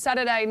of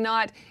Saturday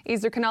night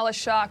is the Cronulla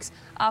Sharks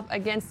up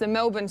against the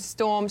Melbourne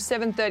Storm.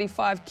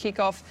 7:35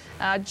 kickoff.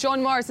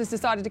 John Morris has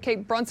decided to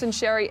keep Bronson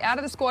Xerri out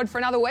of the squad for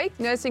another week,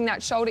 nursing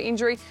that shoulder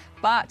injury.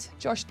 But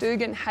Josh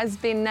Dugan has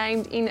been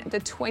named in the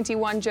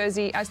 21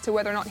 jersey. As to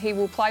whether or not he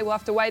will play, we'll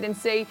have to wait and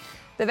see.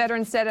 The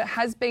veteran said it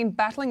has been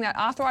battling that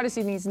arthritis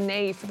in his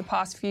knee for the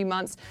past few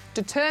months,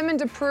 determined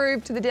to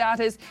prove to the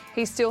doubters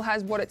he still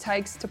has what it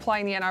takes to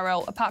play in the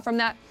NRL. Apart from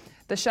that,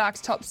 the Sharks'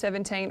 top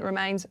 17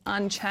 remains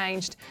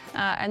unchanged.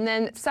 And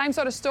then same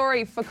sort of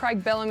story for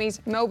Craig Bellamy's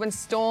Melbourne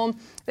Storm.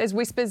 There's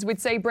whispers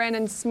we'd see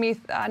Brandon Smith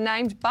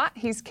named, but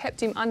he's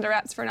kept him under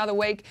wraps for another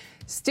week,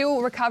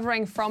 still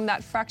recovering from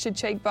that fractured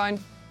cheekbone.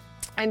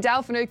 And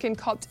Dale Finucane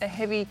copped a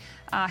heavy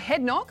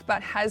head knock,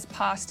 but has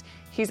passed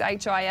his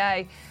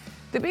HIA.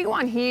 The big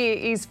one here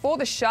is for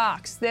the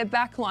Sharks. Their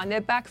back line, their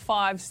back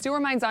five still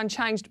remains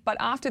unchanged, but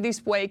after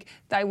this week,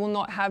 they will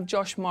not have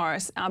Josh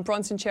Morris,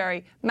 Bronson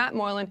Xerri, Matt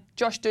Moylan,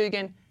 Josh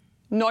Dugan,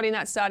 not in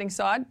that starting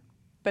side.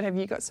 But have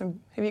you got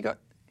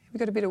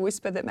a bit of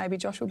whisper that maybe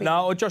Josh will be?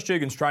 No, well, Josh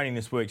Dugan's training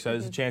this week, so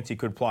there's a chance he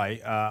could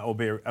play or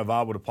be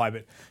available to play.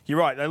 But you're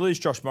right, they lose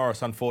Josh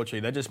Morris,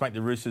 unfortunately. They just make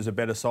the Roosters a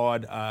better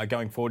side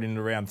going forward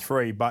into round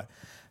 3. But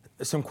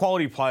some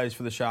quality players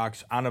for the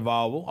Sharks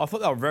unavailable. I thought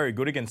they were very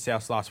good against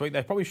South last week.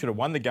 They probably should have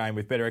won the game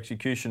with better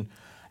execution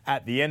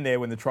at the end there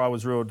when the try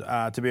was ruled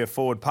to be a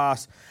forward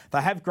pass.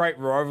 They have great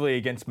rivalry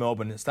against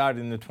Melbourne. It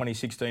started in the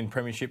 2016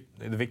 Premiership,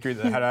 the victory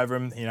that they had over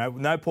them.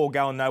 No Paul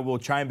Gallen, no Will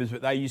Chambers,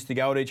 but they used to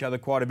go at each other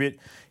quite a bit.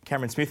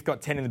 Cameron Smith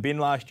got 10 in the bin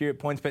last year at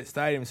PointsBet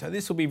Stadium, so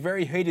this will be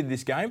very heated,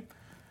 this game.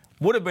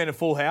 Would have been a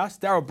full house.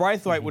 Darryl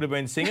Braithwaite would have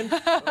been singing.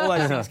 All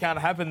those things can't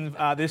happen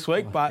this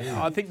week, but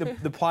I think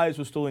the players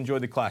will still enjoy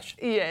the clash.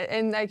 Yeah,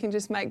 and they can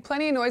just make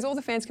plenty of noise. All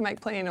the fans can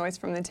make plenty of noise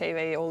from the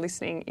TV or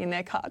listening in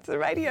their car to the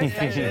radio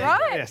station,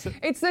 right? Yes.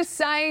 It's the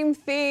same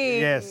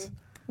thing. Yes.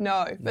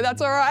 No, but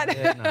that's all right.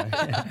 Yeah,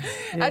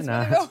 no. As for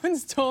the Melbourne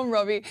Storm,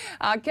 Robbie,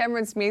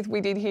 Cameron Smith,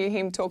 we did hear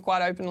him talk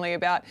quite openly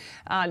about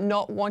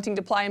not wanting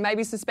to play and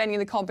maybe suspending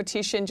the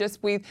competition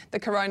just with the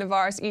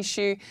coronavirus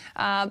issue.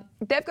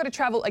 They've got to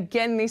travel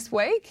again this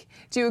week.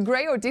 Do you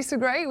agree or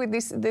disagree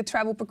with the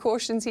travel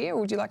precautions here, or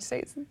would you like to see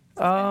it?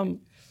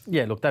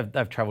 Yeah, look,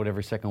 they've travelled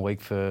every second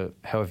week for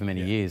however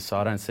many years, so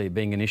I don't see it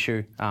being an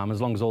issue. As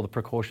long as all the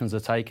precautions are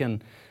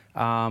taken,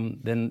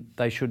 then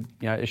they should,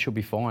 it should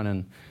be fine.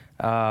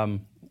 And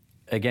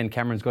again,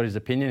 Cameron's got his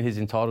opinion. He's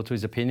entitled to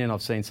his opinion.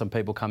 I've seen some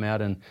people come out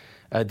and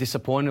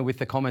disappointed with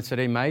the comments that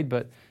he made,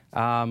 but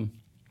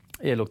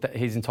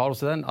he's entitled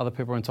to that, and other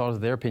people are entitled to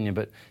their opinion.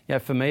 But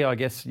for me, I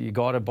guess you're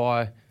guided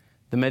by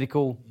the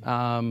medical,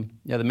 the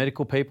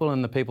medical people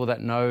and the people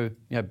that know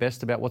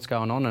best about what's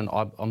going on. And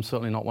I'm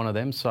certainly not one of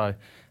them. So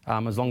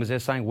as long as they're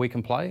saying we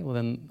can play, well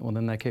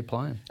then they keep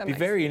playing. It'd be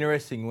very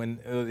interesting when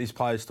these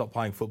players stop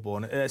playing football.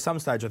 And at some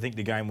stage, I think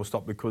the game will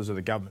stop because of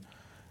the government.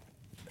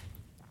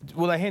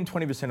 Will they hand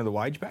 20% of the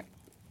wage back?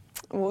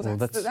 Well,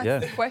 that's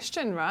the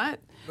question, right?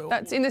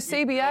 That's in the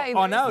CBA.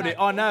 I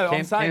know.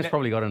 I'm saying Cam's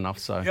probably got enough,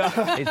 so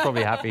he's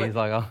probably happy. He's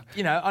like,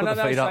 I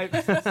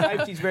know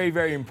safety's very,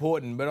 very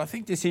important, but I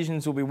think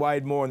decisions will be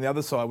weighed more on the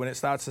other side when it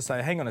starts to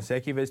say, hang on a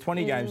sec, if there's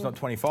 20 games, not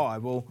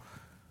 25, well,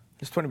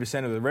 it's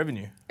 20% of the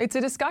revenue. It's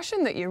a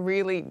discussion that you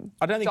really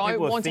don't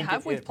want to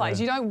have with players.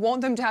 You don't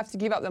want them to have to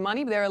give up the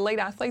money, but they're elite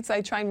athletes.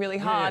 They train really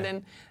hard,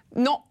 and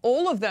not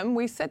all of them,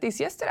 we said this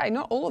yesterday,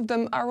 not all of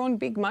them are on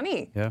big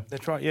money. Yeah.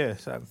 That's right, yeah.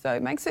 So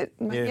it makes it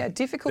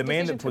difficult. The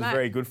man that was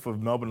very good for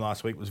Melbourne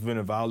last week was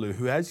Vunivalu,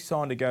 who has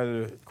signed to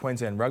go to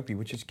Queensland Rugby,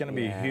 which is going to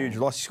be a huge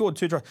loss. He scored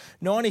 2 tries.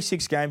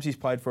 96 games he's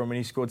played for him, and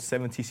he scored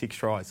 76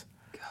 tries.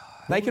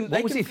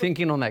 What was he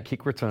thinking on that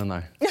kick return,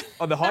 though?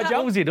 On the high jump?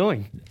 What was he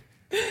doing?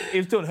 He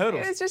was doing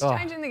hurdles. He was just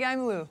changing the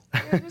game a little.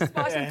 He was just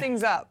spicing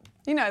things up.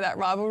 You know that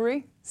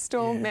rivalry,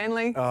 Storm,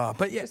 Manly.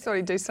 But just thought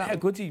he'd do something. How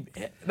good's he?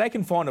 They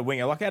can find a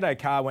winger. Like Addo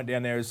Carr went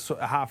down there as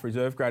a half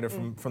reserve grader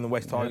from the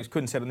West Tigers.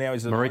 Couldn't settle. Now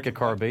he's Marika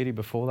Korobidi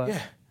before that.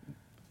 Yeah.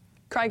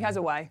 Craig has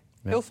a way.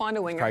 He'll find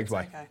a winger. Craig's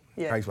way. Okay.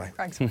 Yeah. Craig's way.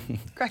 Craig's way.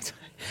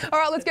 All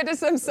right, let's get to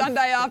some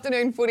Sunday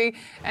afternoon footy.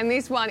 And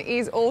this one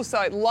is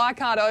also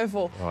Leichhardt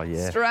Oval. Oh,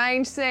 yeah.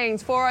 Strange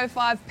scenes.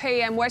 4:05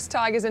 p.m. West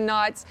Tigers and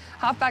Knights.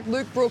 Halfback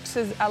Luke Brooks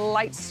has a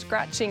late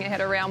scratching ahead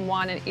of round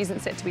 1 and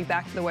isn't set to be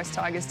back for the West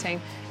Tigers team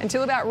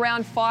until about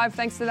round 5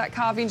 thanks to that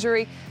calf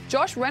injury.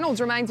 Josh Reynolds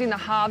remains in the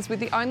halves with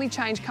the only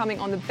change coming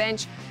on the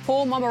bench.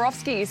 Paul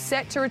Momorowski is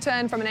set to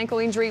return from an ankle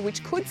injury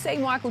which could see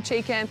Michael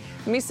Cheekham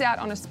miss out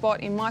on a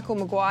spot in Michael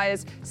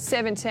Maguire's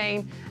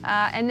 17.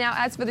 And now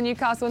as for the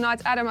Newcastle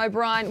Knights, Adam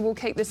O'Brien will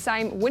keep the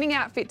same winning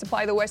outfit to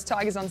play the West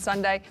Tigers on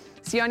Sunday.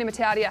 Sione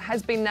Matautia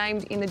has been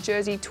named in the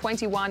jersey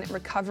 21,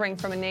 recovering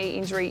from a knee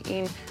injury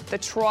in the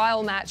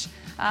trial match.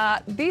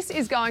 This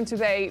is going to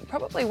be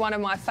probably one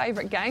of my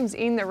favourite games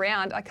in the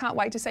round. I can't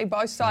wait to see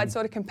both sides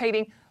sort of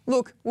competing.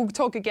 Look, we'll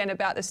talk again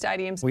about the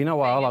stadiums. Well, you know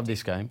why I love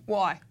this game?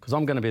 Why? Because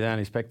I'm going to be the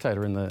only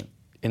spectator in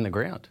the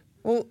ground.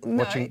 Well,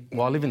 no.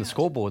 I live in the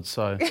scoreboard,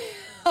 so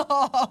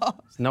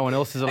no one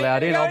else is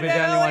allowed in. I'll be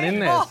the only one in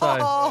there,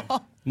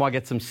 so might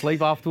get some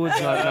sleep afterwards.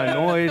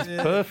 No noise.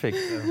 Perfect.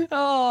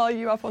 Oh,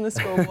 you up on the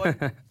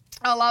scoreboard.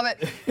 I love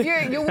it.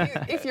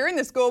 If you're in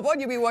the scoreboard,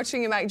 you'll be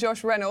watching your mate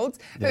Josh Reynolds,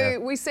 who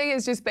we see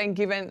has just been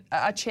given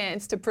a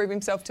chance to prove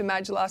himself to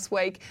Madge last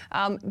week.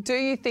 Do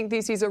you think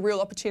this is a real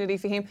opportunity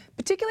for him,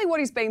 particularly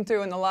what he's been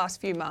through in the last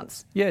few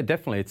months? Yeah,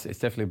 definitely. It's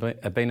definitely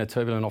been a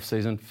turbulent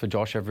off-season for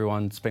Josh.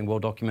 Everyone's been well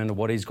documented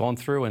what he's gone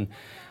through, and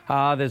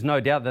there's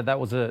no doubt that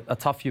was a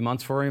tough few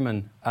months for him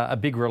and a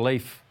big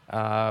relief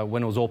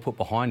when it was all put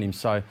behind him.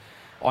 So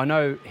I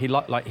know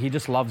he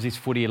just loves his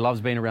footy. He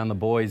loves being around the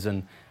boys,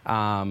 and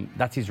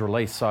that's his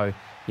release. So,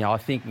 I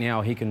think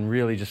now he can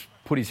really just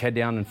put his head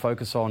down and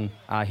focus on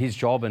his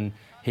job, and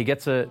he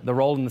gets the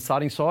role in the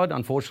starting side,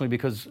 unfortunately,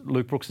 because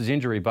Luke Brooks'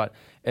 injury. But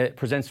it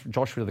presents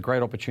Josh with a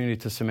great opportunity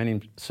to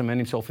cement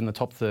himself in the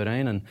top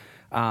 13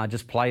 and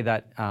just play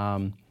that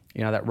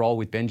that role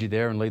with Benji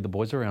there and lead the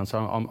boys around. So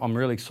I'm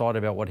really excited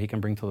about what he can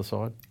bring to the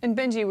side. And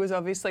Benji was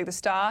obviously the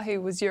star. He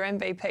was your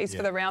MVPs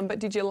for the round. But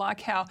did you like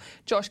how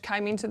Josh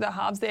came into the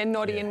halves there?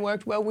 Noddy and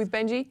worked well with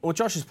Benji? Well,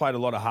 Josh has played a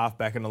lot of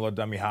halfback and a lot of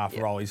dummy half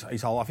role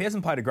his whole life. He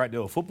hasn't played a great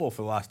deal of football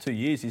for the last 2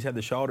 years. He's had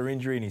the shoulder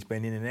injury and he's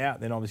been in and out.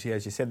 Then obviously,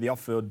 as you said, the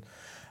off-field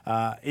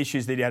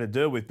issues that he had to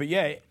deal with. But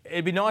yeah,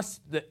 it'd be nice.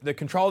 The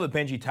control that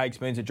Benji takes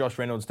means that Josh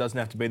Reynolds doesn't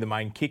have to be the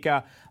main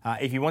kicker.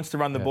 If he wants to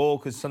run the ball,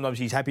 because sometimes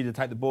he's happy to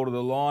take the ball to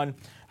the line.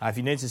 If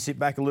he needs to sit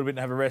back a little bit and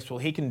have a rest, well,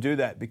 he can do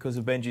that because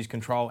of Benji's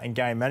control and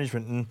game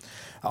management.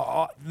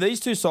 And these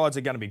two sides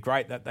are going to be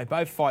great. They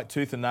both fight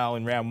tooth and nail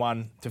in round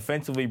 1.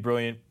 Defensively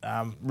brilliant,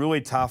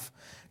 really tough.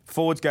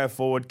 Forwards go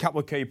forward.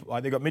 Couple of key,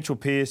 they've got Mitchell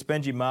Pearce,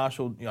 Benji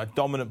Marshall,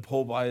 dominant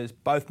ball players,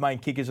 both main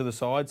kickers of the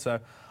side. So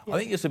I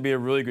think this will be a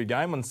really good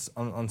game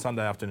on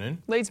Sunday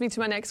afternoon. Leads me to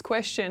my next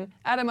question.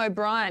 Adam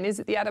O'Brien, is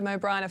it the Adam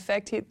O'Brien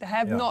effect? They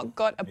have not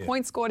got a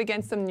point scored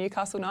against them,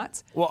 Newcastle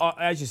Knights. Well,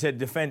 as you said,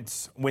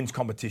 defence wins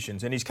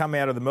competitions, and he's come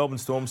out of the Melbourne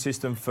Storm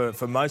system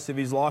for most of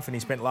his life, and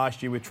he spent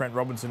last year with Trent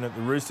Robinson at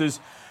the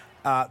Roosters.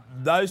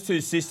 Those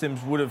two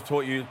systems would have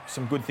taught you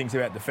some good things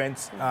about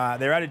defence.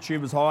 Their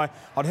attitude was high.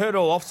 I'd heard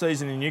all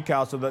off-season in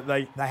Newcastle that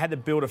they had to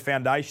build a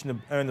foundation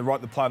to earn the right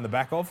to play on the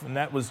back of, and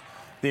that was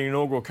the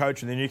inaugural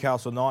coach of the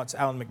Newcastle Knights,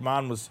 Alan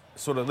McMahon, was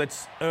sort of,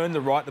 let's earn the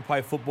right to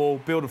play football,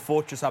 build a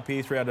fortress up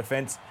here through our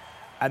defence,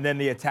 and then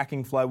the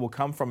attacking flow will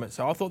come from it.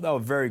 So I thought they were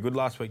very good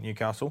last week,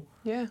 Newcastle.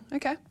 Yeah,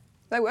 okay.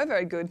 They were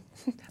very good.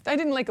 They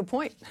didn't leak a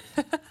point.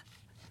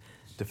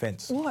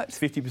 Defence. What? It's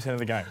 50% of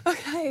the game.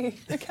 Okay.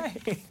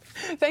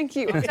 Thank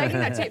you. I'm taking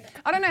that tip.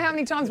 I don't know how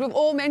many times we've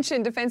all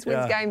mentioned defence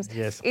wins games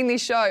in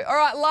this show. All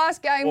right,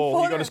 last game.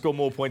 You've got to score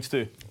more points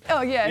too.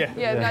 Oh, yeah.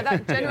 No,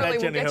 that generally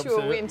will get you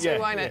a win too,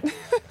 won't it?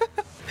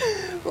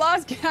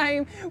 Last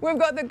game, we've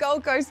got the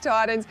Gold Coast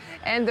Titans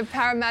and the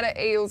Parramatta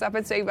Eels up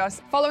at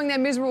Seabus. Following their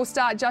miserable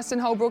start, Justin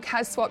Holbrook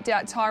has swapped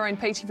out Tyrone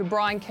Peachey for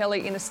Brian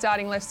Kelly in the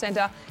starting left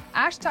centre.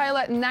 Ash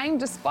Taylor named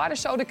despite a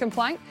shoulder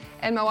complaint,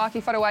 and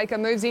Mawaki Whatueka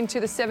moves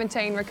into the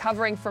 17,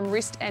 recovering from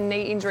wrist and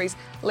knee injuries,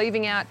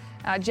 leaving out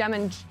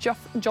Jamin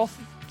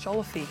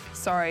Jolliffe.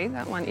 Sorry,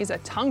 that one is a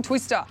tongue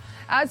twister.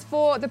 As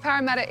for the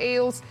Parramatta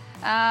Eels,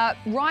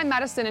 Ryan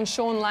Madison and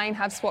Sean Lane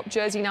have swapped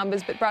jersey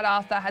numbers, but Brad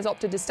Arthur has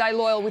opted to stay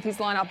loyal with his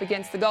lineup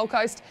against the Gold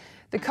Coast.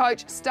 The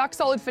coach stuck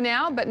solid for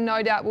now, but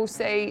no doubt we'll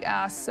see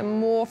some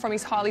more from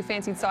his highly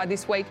fancied side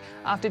this week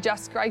after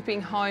just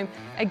scraping home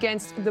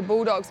against the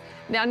Bulldogs.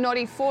 Now,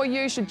 Noddy, for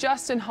you, should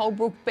Justin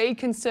Holbrook be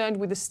concerned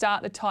with the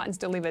start the Titans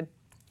delivered?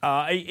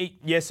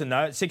 Yes and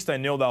no.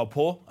 16-0, they were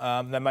poor.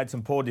 They made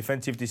some poor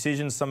defensive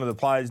decisions. Some of the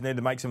players need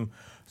to make some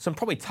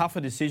probably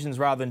tougher decisions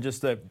rather than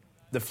just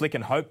the flick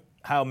and hope,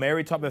 Hail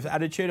Mary type of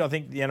attitude. I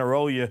think the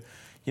NRL,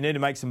 you need to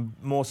make some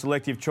more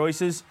selective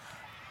choices.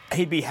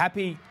 He'd be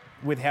happy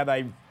with how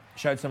they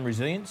showed some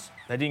resilience.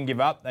 They didn't give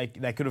up. They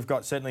could have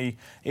got certainly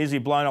easily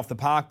blown off the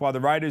park by the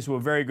Raiders, who were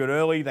very good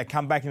early. They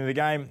come back into the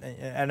game.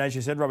 And as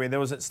you said, Robbie, there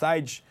was that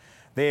stage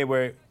there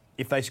where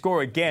if they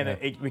score again,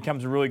 it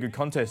becomes a really good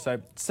contest. So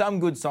some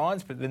good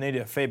signs, but they need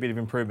a fair bit of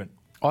improvement.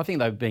 I think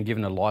they've been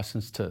given a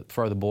licence to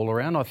throw the ball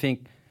around. I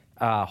think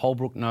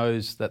Holbrook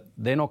knows that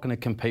they're not going to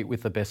compete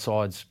with the best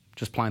sides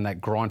just playing that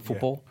grind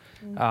football.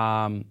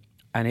 Yeah.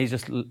 And he's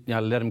just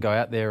let them go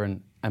out there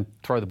and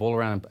throw the ball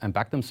around and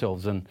back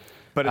themselves.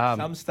 But at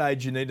some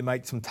stage, you need to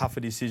make some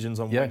tougher decisions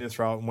on when to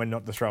throw it and when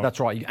not to throw it.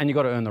 That's right. And you've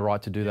got to earn the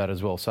right to do that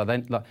as well. So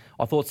then,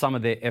 I thought some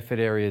of their effort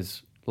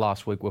areas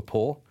last week were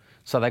poor.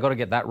 So they've got to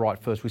get that right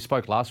first. We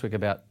spoke last week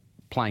about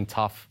playing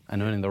tough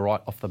and earning the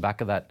right off the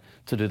back of that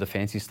to do the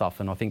fancy stuff.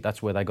 And I think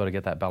that's where they've got to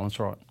get that balance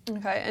right.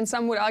 Okay. And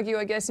some would argue,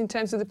 I guess, in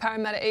terms of the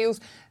Parramatta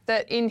Eels,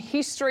 that in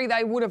history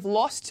they would have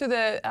lost to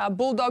the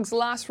Bulldogs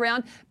last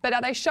round. But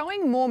are they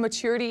showing more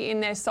maturity in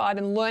their side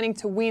and learning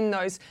to win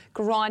those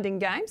grinding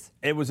games?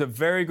 It was a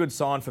very good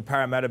sign for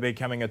Parramatta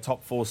becoming a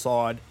top 4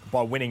 side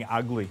by winning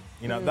ugly.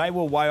 They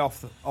were way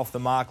off the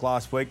mark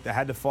last week. They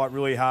had to fight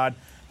really hard.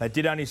 They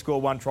did only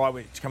score one try,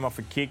 which came off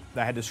a kick.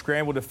 They had to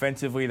scramble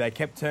defensively. They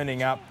kept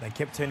turning up. They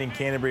kept turning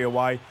Canterbury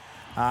away.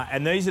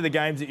 And these are the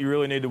games that you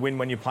really need to win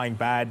when you're playing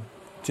bad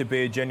to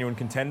be a genuine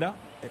contender.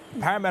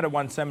 Parramatta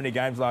won so many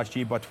games last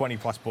year by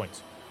 20-plus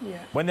points. Yeah.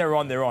 When they're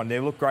on, they're on. They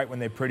look great when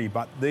they're pretty,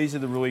 but these are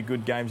the really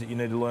good games that you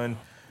need to learn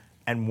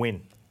and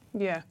win.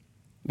 Yeah.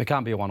 It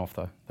can't be a one-off,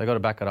 though. They've got to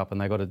back it up and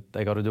they've got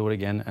to do it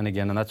again and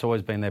again. And that's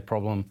always been their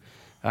problem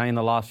in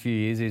the last few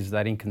years, is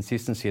that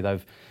inconsistency.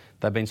 They've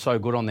been so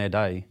good on their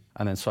day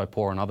and then so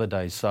poor on other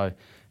days. So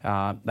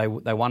they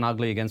won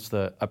ugly against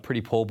a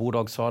pretty poor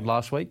Bulldogs side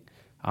last week.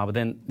 But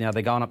then they're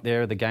going up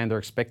there, the game they're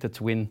expected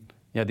to win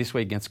this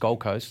week against Gold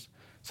Coast.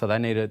 So they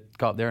need to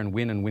go up there and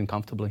win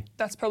comfortably.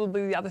 That's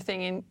probably the other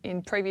thing.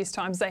 In previous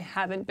times, they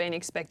haven't been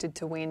expected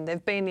to win.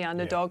 They've been the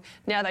underdog.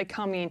 Yeah. Now they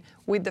come in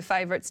with the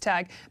favourites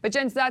tag. But,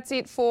 gents, that's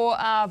it for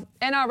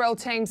NRL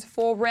teams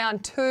for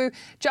round 2.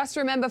 Just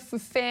remember, for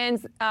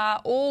fans,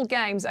 all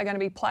games are going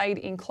to be played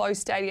in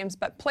closed stadiums.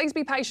 But please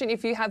be patient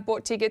if you have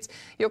bought tickets.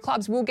 Your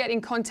clubs will get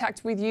in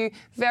contact with you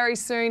very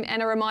soon.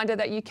 And a reminder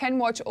that you can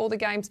watch all the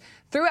games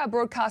through our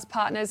broadcast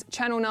partners,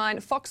 Channel 9,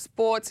 Fox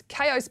Sports,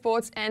 KO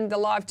Sports and the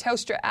live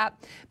Telstra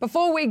app.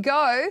 Before we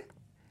go,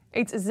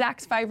 it's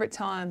Zach's favourite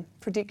time,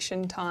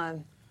 prediction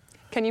time.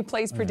 Can you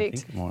please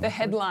predict the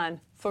headline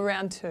for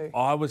round 2?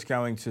 I was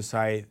going to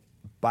say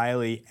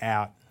Bailey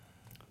out,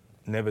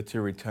 never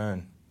to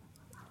return.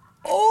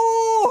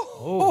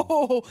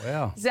 Oh!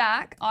 Wow.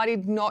 Zach, I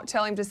did not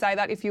tell him to say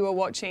that if you were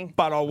watching.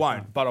 But I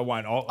won't.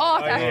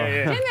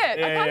 Okay. Didn't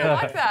it? I kind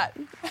of like that.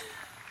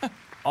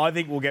 I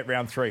think we'll get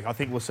round 3. I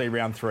think we'll see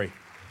round 3.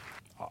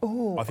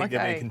 Ooh, I think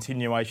there'll be a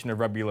continuation of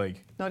rugby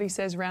league. Noddy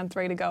says round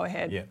 3 to go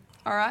ahead. Yeah.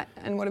 All right.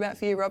 And what about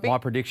for you, Robbie? My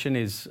prediction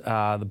is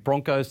the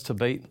Broncos to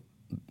beat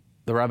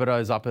the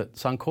Rabbitohs up at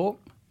Suncorp,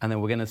 and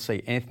then we're going to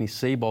see Anthony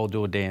Seibold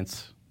do a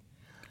dance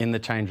in the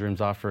change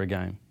rooms after a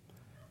game.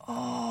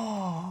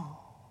 Oh.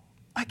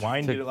 Okay.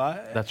 Wayne did it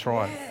like That's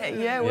right.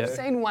 Yeah, we've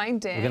seen Wayne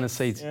dance. We're going to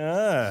see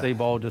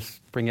Seibold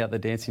just bring out the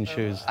dancing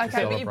shoes.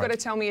 Okay, but you've got to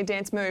tell me a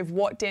dance move.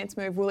 What dance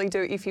move will he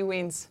do if he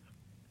wins?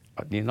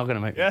 You're not going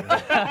to make me.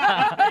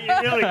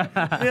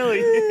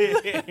 Nearly.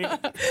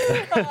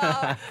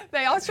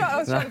 I was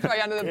trying to throw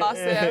you under the bus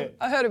there.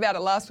 I heard about it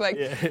last week.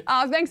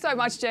 Yeah. Thanks so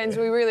much, Jens.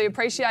 We really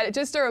appreciate it.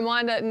 Just a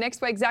reminder,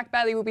 next week, Zach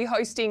Bailey will be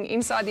hosting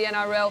Inside the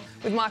NRL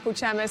with Michael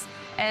Chammas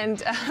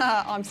and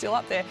I'm still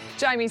up there,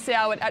 Jamie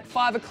Soward at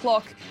 5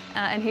 o'clock.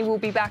 And he will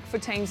be back for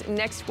teams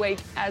next week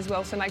as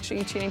well. So make sure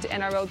you tune into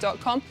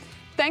NRL.com.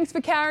 Thanks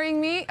for carrying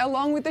me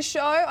along with the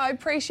show. I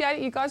appreciate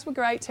it. You guys were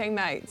great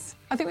teammates.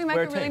 I think we make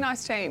a really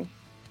nice team.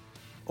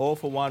 All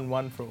for one,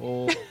 one for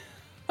all.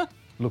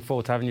 Look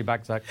forward to having you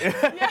back, Zach.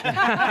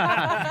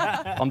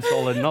 I'm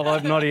solid. Not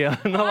like Noddy.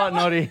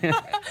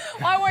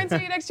 I won't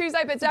see you next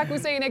Tuesday, but Zach will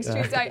see you next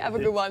Tuesday. Have a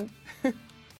good one.